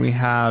 Dan, we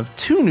have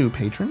 2 new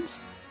patrons.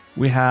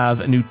 We have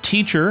a new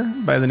teacher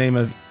by the name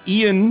of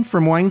Ian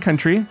from Wine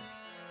Country.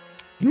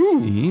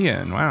 Ooh.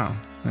 Ian, wow.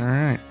 All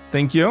right.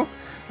 Thank you.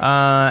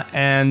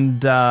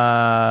 And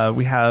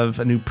we have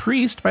a new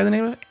priest by the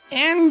name of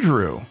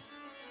Andrew.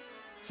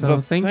 So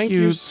Well, thank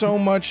you so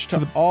much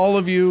to all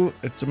of you.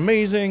 It's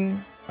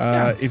amazing.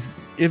 Yeah.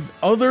 If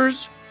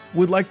others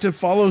would like to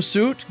follow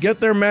suit, get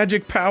their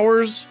magic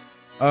powers,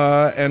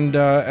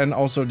 and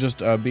also just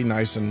be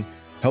nice and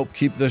help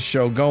keep this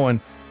show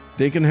going,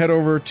 they can head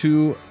over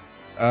to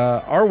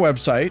our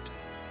website,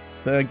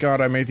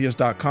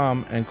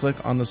 thankgodimatheist.com, and click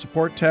on the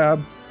support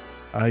tab.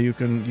 You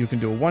can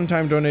do a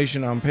one-time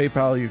donation on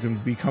PayPal. You can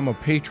become a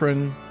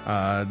patron.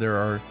 There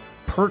are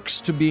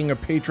perks to being a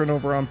patron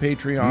over on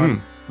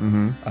Patreon,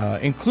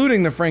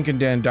 including the Frank and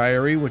Dan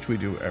Diary, which we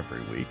do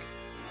every week,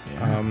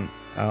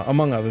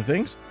 among other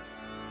things.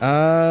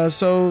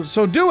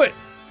 So do it.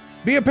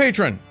 Be a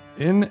patron.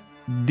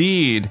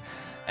 Indeed.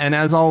 And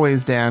as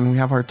always, Dan, we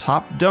have our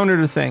top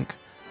donor to thank,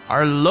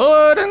 our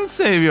Lord and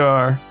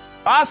Savior,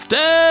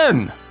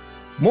 Austin.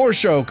 More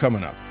show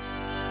coming up.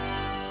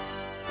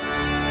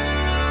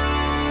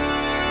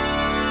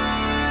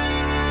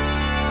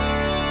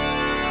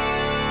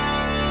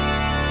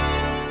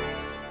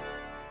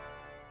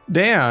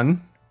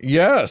 Dan,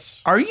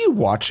 Yes. are you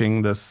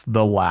watching this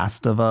The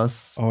Last of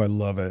Us? Oh, I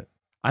love it.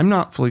 I'm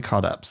not fully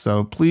caught up,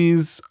 so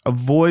please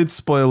avoid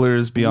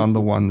spoilers beyond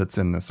the one that's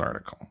in this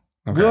article.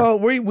 Okay? Well,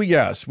 we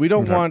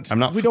don't Okay.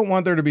 want we don't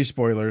want there to be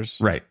spoilers.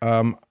 Right.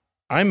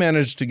 I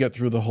managed to get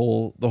through the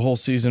whole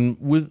season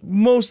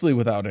mostly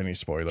without any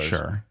spoilers.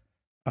 Sure.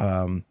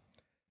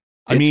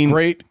 It's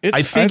great.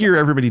 I figure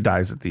everybody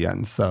dies at the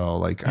end, so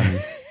like,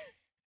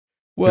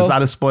 Well, is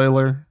that a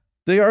spoiler?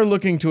 they are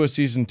looking to a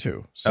season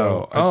 2.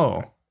 So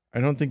I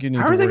don't think you need.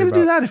 How to are they going to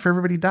do that if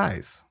everybody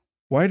dies?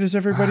 Why does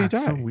everybody die?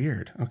 That's so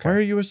weird. Okay. Why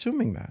are you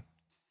assuming that?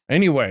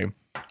 Anyway,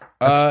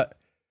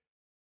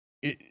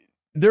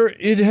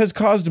 it has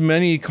caused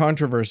many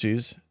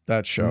controversies,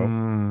 that show.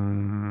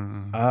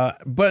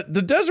 But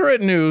the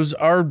Deseret News,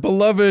 our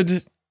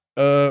beloved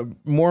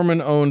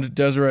Mormon-owned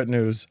Deseret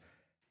News,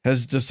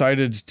 has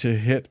decided to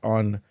hit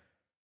on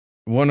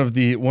one of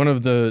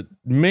the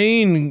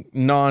main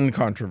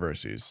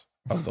non-controversies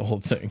of the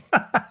whole thing,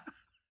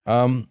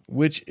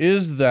 which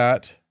is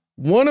that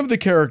one of the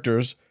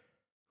characters,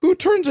 who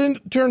turns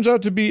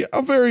out to be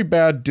a very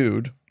bad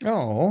dude,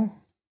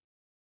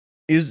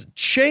 is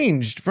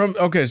changed from.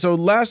 Okay, so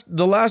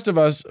The Last of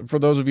Us, for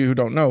those of you who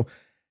don't know,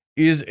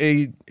 is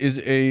an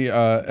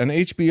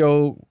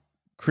HBO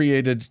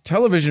created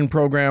television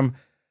program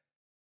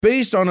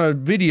based on a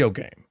video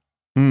game.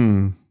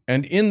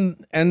 And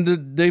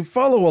they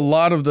follow a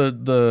lot of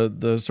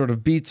the sort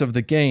of beats of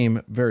the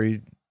game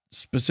very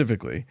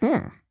specifically.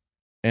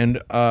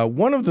 And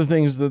one of the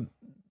things that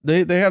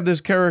they have this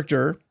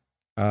character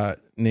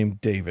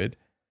named David,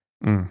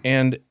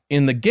 and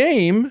in the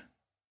game,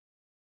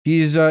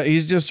 he's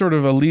just sort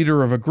of a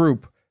leader of a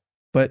group,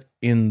 but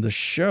in the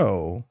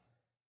show,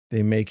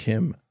 they make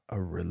him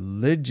a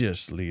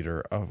religious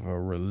leader of a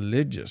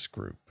religious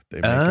group.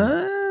 They make him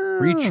a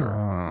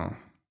preacher.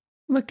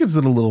 That gives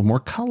it a little more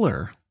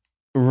color.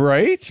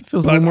 Right?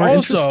 Feels a little more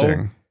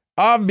interesting.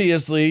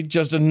 Obviously,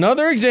 just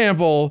another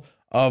example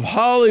of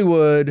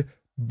Hollywood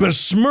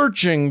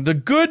besmirching the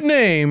good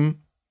name,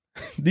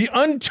 the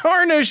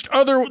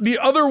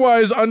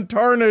otherwise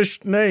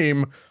untarnished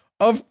name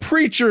of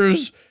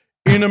preachers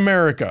in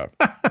America.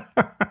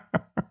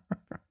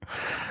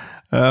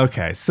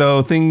 Okay,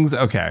 so things.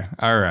 Okay,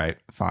 all right,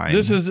 fine.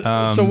 This is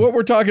so. What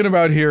we're talking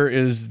about here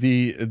is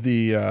the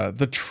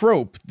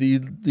trope,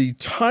 the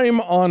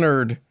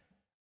time-honored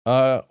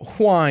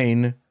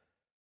whine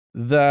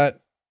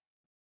that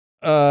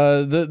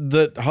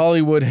that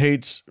Hollywood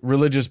hates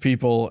religious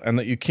people, and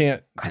that you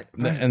can't,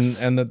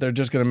 and that they're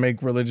just going to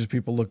make religious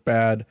people look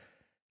bad,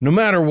 no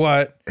matter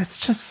what.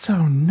 It's just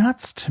so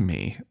nuts to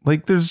me.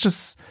 Like, there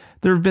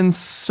have been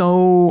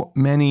so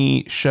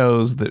many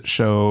shows that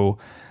show,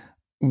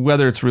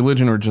 whether it's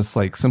religion or just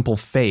like simple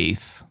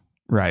faith,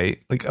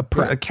 right? Like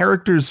a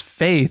character's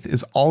faith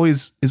is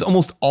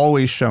almost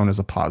always shown as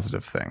a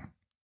positive thing,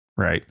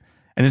 right?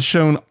 And it's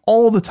shown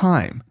all the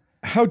time.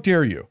 How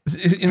dare you?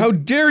 How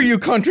dare you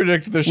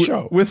contradict this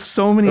show with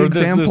so many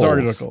examples? This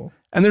article.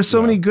 And there's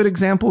so many good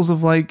examples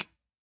of like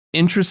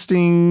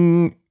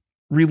interesting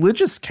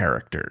religious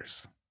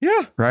characters.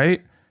 Yeah.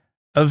 Right?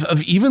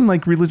 Of even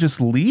like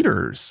religious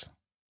leaders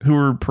who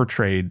are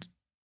portrayed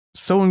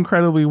so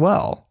incredibly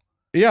well.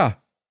 Yeah.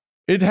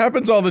 It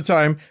happens all the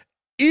time.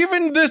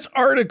 Even this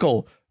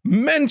article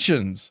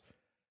mentions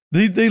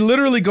They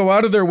literally go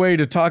out of their way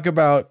to talk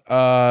about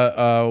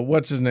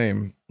what's his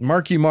name?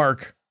 Marky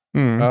Mark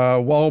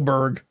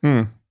Wahlberg,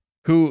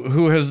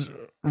 who has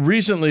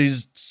recently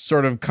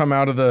sort of come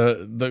out of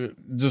the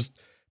just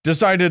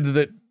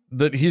decided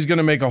that he's going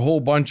to make a whole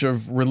bunch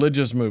of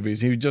religious movies.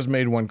 He just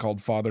made one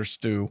called Father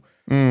Stew,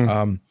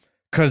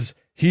 because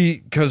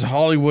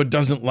Hollywood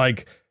doesn't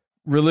like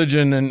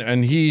religion,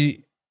 and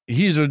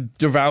he's a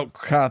devout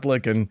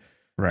Catholic, and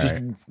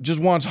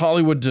just wants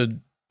Hollywood to.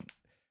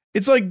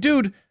 It's like,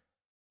 dude,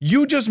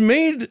 you just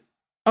made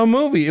a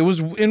movie. It was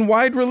in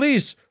wide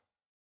release.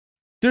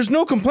 There's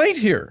no complaint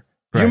here.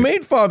 Right. You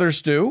made Father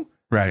Stew.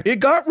 Right. It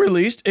got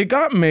released. It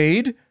got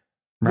made.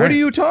 Right. What are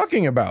you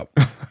talking about?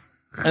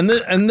 and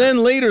then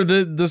later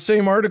the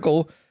same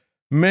article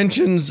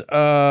mentions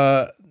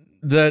the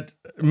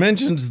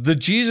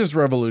Jesus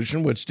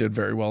Revolution, which did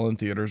very well in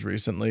theaters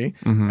recently,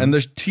 and the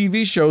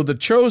TV show The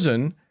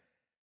Chosen.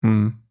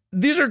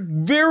 These are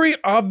very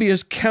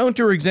obvious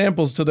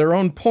counterexamples to their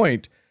own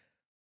point.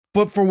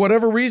 But for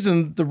whatever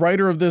reason, the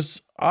writer of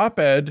this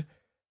op-ed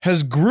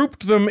has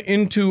grouped them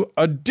into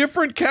a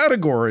different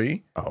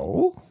category.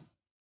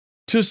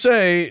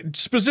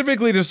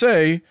 Specifically to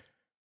say,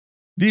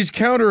 these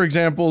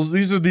counterexamples,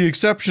 these are the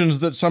exceptions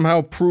that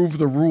somehow prove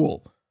the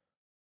rule.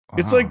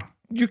 It's like,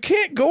 you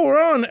can't go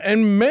around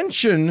and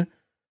mention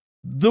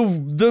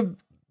the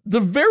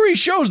very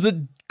shows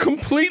that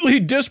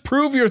completely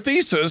disprove your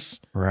thesis.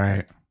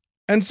 Right.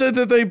 And said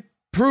that they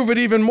prove it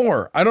even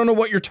more. I don't know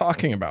what you're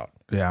talking about.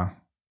 Yeah.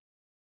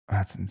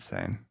 That's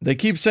insane. They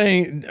keep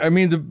saying, I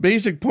mean, the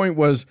basic point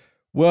was,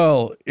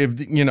 well, if,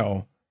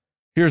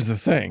 here's the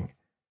thing.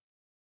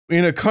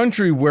 In a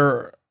country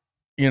where,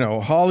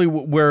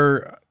 Hollywood,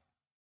 where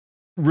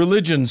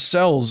religion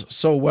sells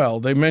so well,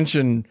 they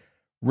mention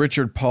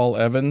Richard Paul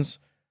Evans,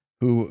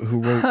 who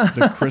wrote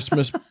the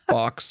Christmas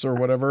Box or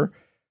whatever,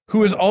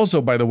 who is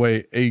also, by the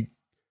way, a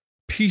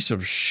piece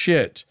of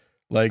shit,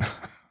 like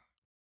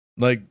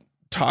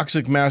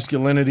toxic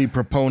masculinity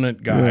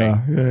proponent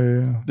guy.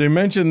 Yeah. They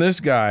mention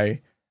this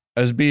guy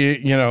as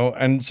being,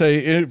 and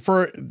say,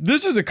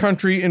 this is a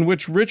country in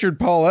which Richard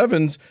Paul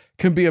Evans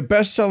can be a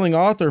best-selling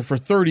author for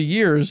 30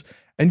 years,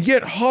 and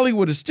yet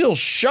Hollywood is still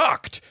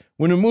shocked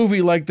when a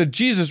movie like The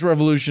Jesus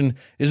Revolution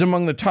is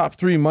among the top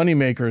 3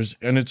 moneymakers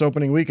in its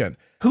opening weekend.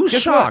 Who's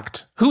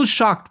shocked? Who's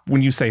shocked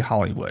when you say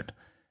Hollywood?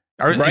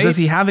 Does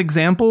he have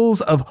examples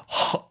of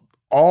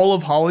all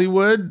of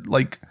Hollywood,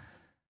 like,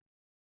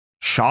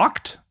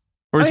 shocked?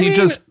 Or is he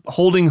just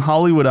holding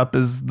Hollywood up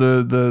as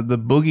the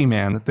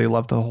boogeyman that they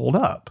love to hold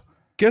up?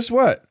 Guess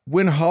what?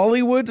 When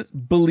Hollywood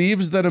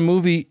believes that a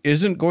movie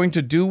isn't going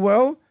to do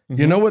well,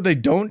 you know what they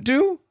don't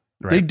do?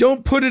 Right. They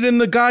don't put it in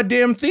the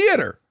goddamn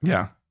theater.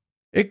 Yeah.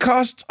 It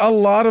costs a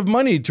lot of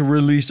money to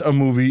release a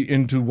movie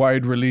into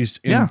wide release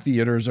in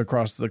theaters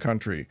across the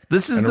country.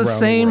 This is the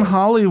same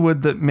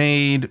Hollywood that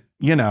made,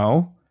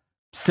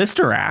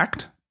 Sister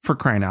Act, for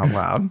crying out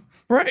loud.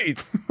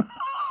 Right.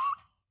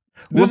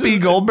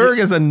 Whoopi Goldberg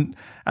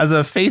as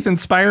a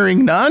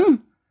faith-inspiring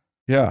nun?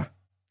 Yeah.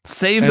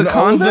 Saves a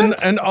convent?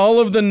 And all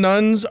of the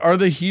nuns are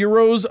the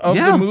heroes of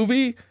the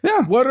movie?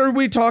 Yeah. What are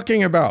we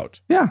talking about?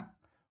 Yeah.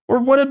 Or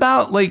what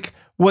about, like,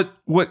 what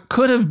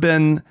could have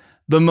been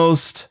the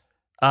most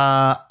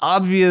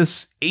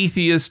obvious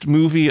atheist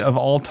movie of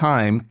all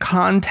time,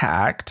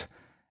 Contact,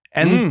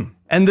 and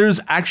there's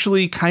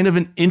actually kind of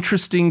an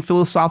interesting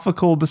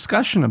philosophical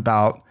discussion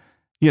about,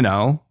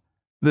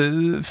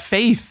 the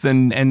faith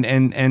and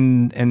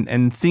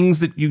things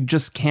that you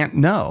just can't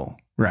know,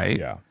 right?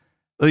 Yeah.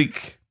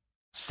 Like,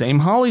 same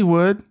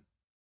Hollywood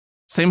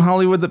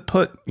that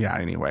put,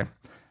 anyway.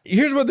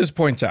 Here's what this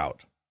points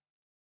out.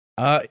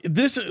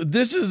 This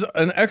is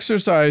an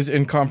exercise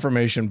in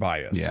confirmation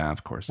bias. Yeah,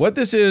 of course. What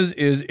this is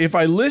if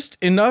I list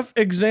enough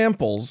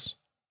examples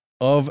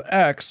of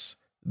X,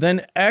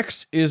 then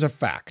X is a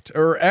fact,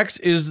 or X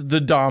is the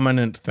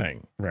dominant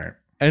thing. Right.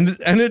 And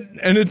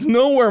it's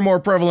nowhere more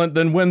prevalent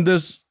than when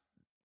this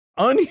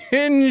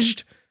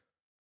unhinged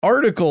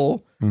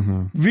article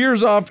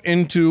veers off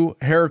into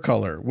hair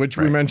color, which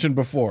we mentioned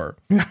before.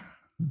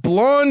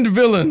 Blonde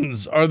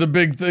villains are the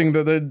big thing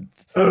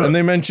and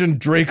they mentioned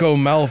Draco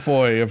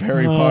Malfoy of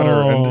Harry Potter.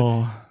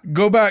 And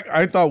go back,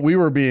 I thought we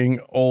were being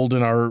old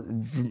in our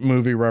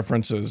movie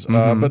references,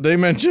 but they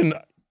mentioned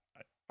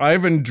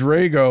Ivan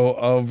Drago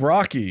of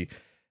Rocky.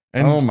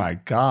 And oh my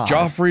God.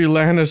 Joffrey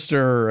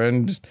Lannister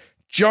and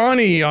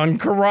Johnny on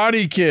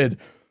Karate Kid.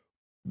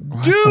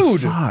 What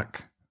Dude, the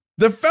fuck?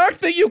 The fact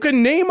that you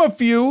can name a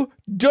few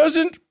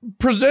doesn't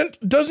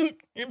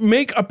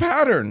make a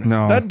pattern.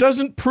 No. That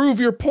doesn't prove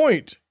your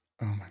point.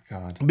 Oh my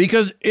God.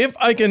 Because if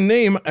I can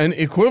name an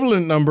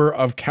equivalent number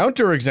of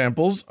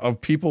counterexamples of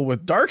people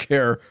with dark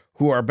hair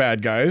who are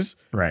bad guys,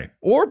 right,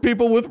 or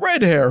people with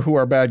red hair who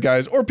are bad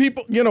guys, or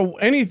people,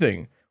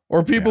 anything,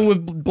 or people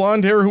with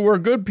blonde hair who are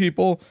good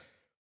people,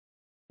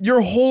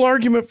 your whole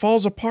argument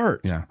falls apart.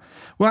 Yeah.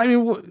 Well, I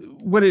mean,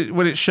 what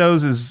it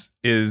shows is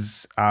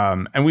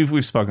and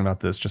we've spoken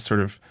about this, just sort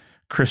of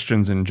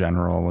Christians in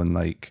general and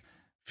like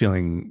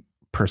feeling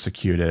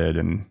persecuted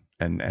and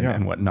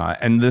and whatnot.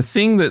 And the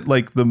thing that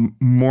like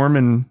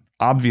the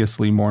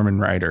obviously Mormon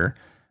writer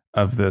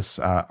of this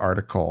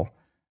article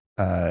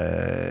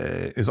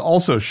is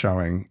also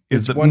showing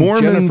is that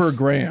Jennifer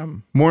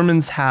Graham.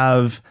 Mormons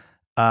have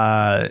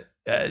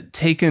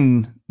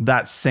taken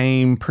that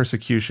same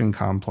persecution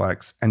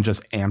complex and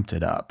just amped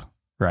it up,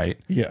 right?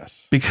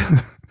 Yes.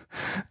 Because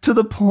to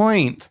the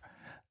point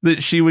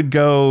that she would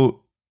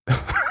go,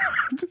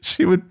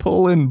 she would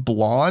pull in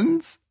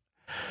blondes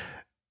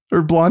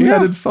or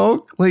blonde-headed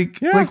folk. Like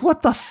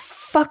what the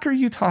fuck are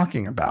you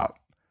talking about?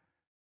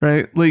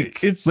 Right?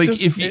 Like, it's like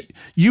just, if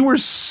you were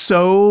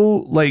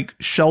so like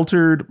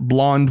sheltered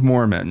blonde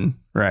Mormon,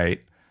 right?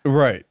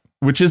 Right.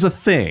 Which is a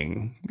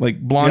thing.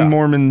 Like blonde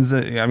Mormons,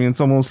 I mean, it's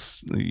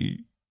almost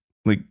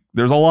like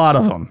there's a lot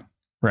of them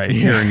right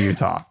here in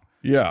Utah.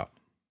 Yeah.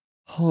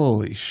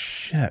 Holy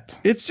shit.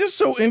 It's just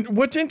so,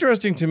 what's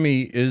interesting to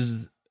me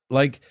is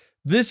like,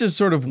 this is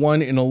sort of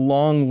one in a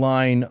long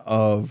line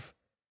of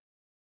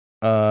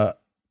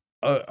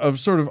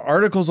sort of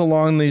articles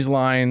along these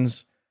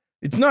lines.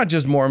 It's not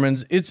just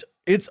Mormons. It's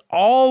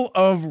all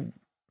of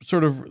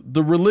sort of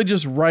the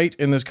religious right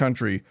in this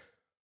country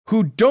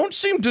who don't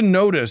seem to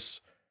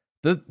notice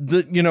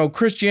that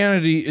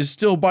Christianity is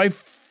still by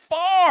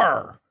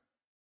far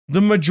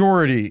the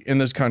majority in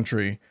this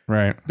country.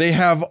 Right. They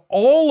have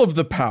all of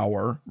the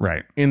power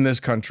in this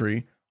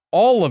country,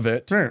 all of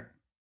it. Right.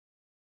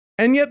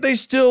 And yet they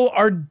still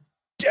are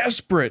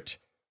desperate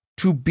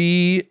to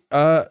be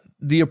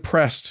the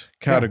oppressed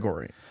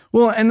category. Yeah.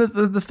 Well, and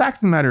the fact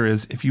of the matter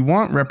is, if you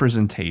want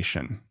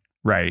representation,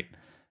 right,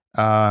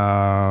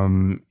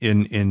 in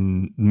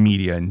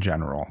media in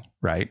general,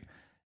 right,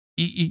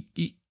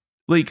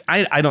 like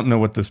I don't know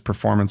what this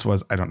performance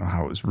was. I don't know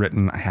how it was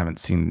written. I haven't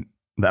seen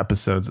the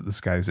episodes that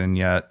this guy's in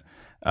yet.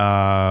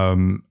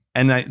 And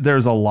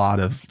there's a lot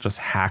of just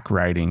hack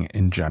writing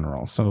in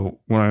general. So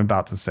what I'm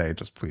about to say,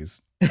 just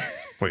please.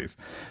 But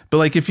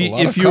like if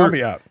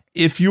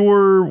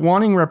you're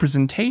wanting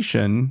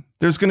representation,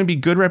 there's going to be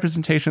good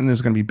representation and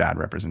there's going to be bad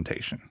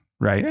representation,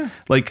 right? Yeah.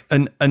 Like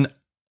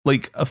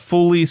like a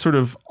fully sort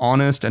of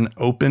honest and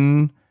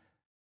open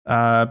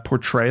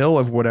portrayal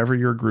of whatever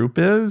your group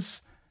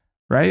is,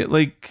 right?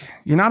 Like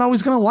you're not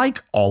always going to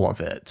like all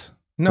of it.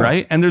 No.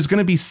 Right. And there's going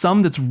to be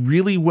some that's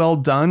really well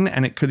done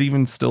and it could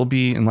even still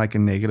be in like a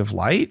negative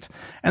light.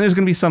 And there's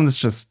going to be some that's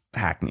just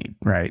hackneyed.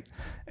 Right.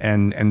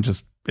 And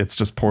just it's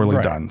just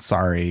poorly done.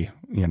 Sorry.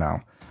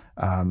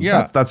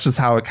 That's just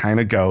how it kind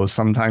of goes.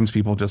 Sometimes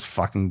people just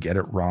fucking get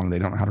it wrong. They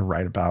don't know how to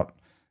write about,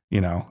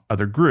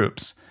 other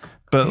groups.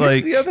 But here's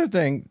like the other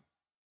thing.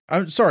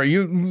 I'm sorry.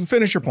 You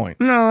finish your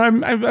point. No,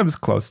 I was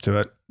close to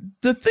it.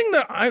 The thing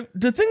that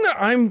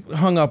I'm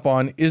hung up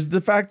on is the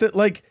fact that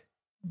like,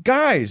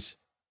 guys,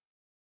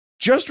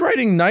 just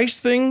writing nice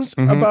things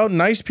about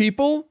nice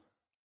people,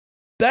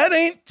 that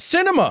ain't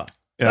cinema.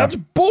 Yeah. That's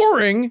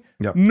boring.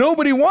 Yep.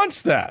 Nobody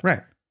wants that.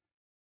 Right.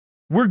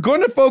 We're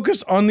going to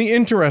focus on the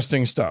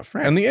interesting stuff.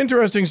 Right. And the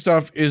interesting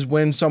stuff is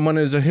when someone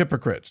is a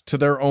hypocrite to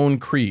their own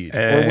creed.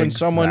 Or when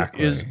someone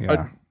is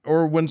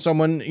or when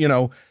someone,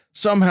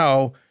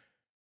 somehow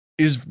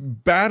is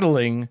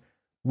battling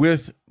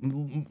with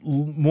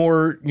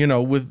more,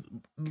 with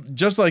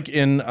just like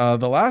in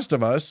The Last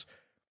of Us,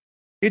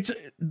 it's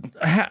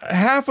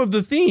half of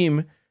the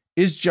theme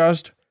is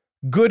just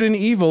good and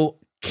evil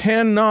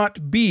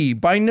cannot be,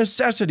 by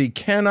necessity,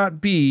 cannot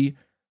be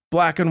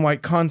black and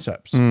white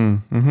concepts.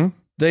 Mm-hmm.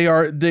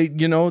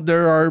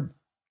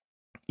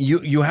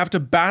 You have to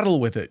battle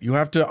with it. You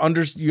have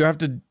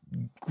to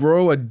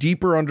grow a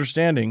deeper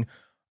understanding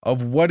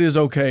of what is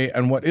okay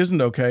and what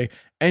isn't okay.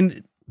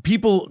 And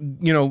people,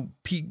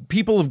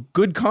 people of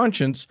good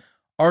conscience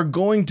are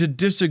going to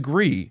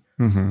disagree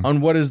on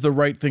what is the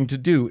right thing to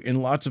do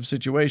in lots of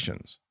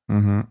situations.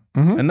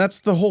 And that's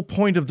the whole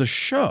point of the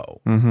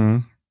show.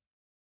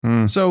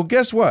 So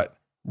guess what?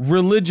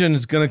 Religion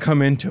is going to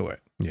come into it.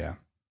 Yeah.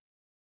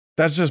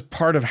 That's just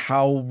part of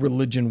how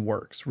religion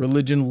works.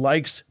 Religion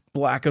likes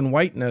black and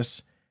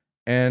whiteness,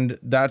 and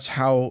that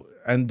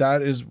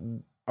is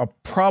a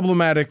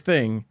problematic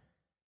thing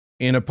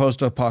in a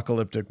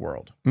post-apocalyptic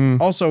world.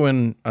 Also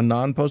in a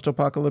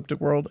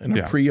non-post-apocalyptic world, in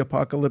a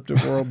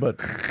pre-apocalyptic world, but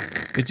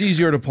it's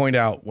easier to point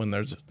out when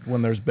there's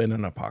been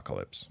an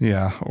apocalypse.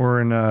 Yeah, or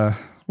in a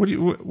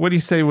what do you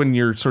say when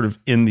you're sort of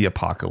in the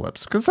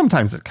apocalypse? Because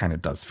sometimes it kind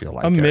of does feel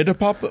like a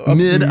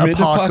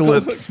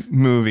mid-apocalypse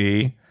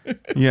movie,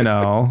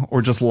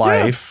 or just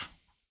life. Yeah.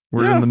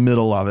 We're in the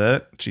middle of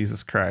it.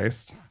 Jesus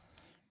Christ.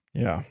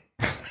 Yeah.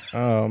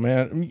 Oh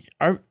man,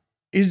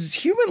 is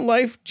human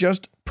life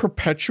just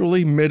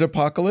perpetually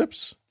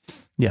mid-apocalypse?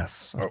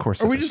 Yes, of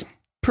course. Are we just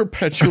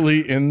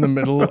perpetually in the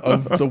middle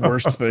of the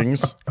worst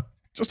things?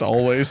 Just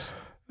always.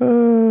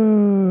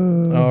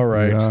 All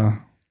right. Yeah.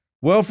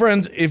 Well,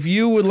 friends, if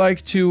you would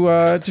like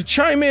to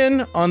chime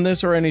in on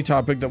this or any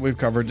topic that we've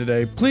covered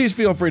today, please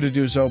feel free to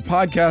do so.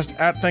 Podcast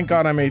at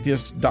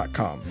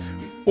thankgodimatheist.com.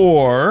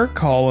 Or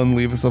call and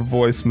leave us a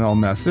voicemail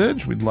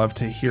message. We'd love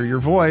to hear your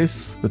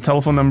voice. The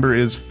telephone number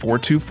is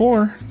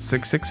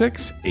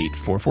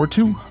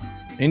 424-666-8442.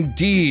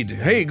 Indeed.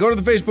 Hey, go to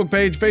the Facebook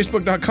page,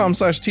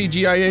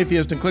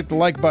 facebook.com/TGIAtheist, and click the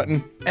like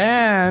button.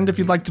 And if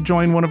you'd like to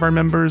join one of our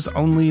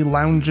members-only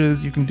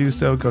lounges, you can do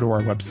so. Go to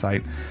our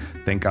website,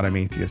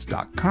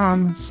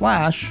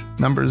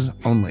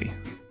 thankgodimatheist.com/members-only.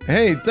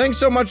 Hey, thanks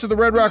so much to the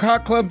Red Rock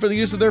Hot Club for the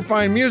use of their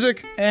fine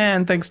music.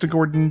 And thanks to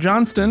Gordon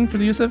Johnston for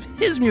the use of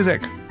his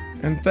music.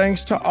 And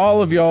thanks to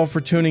all of y'all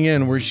for tuning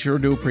in. We sure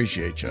do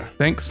appreciate you.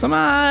 Thanks so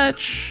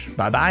much.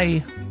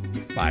 Bye-bye.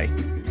 Bye.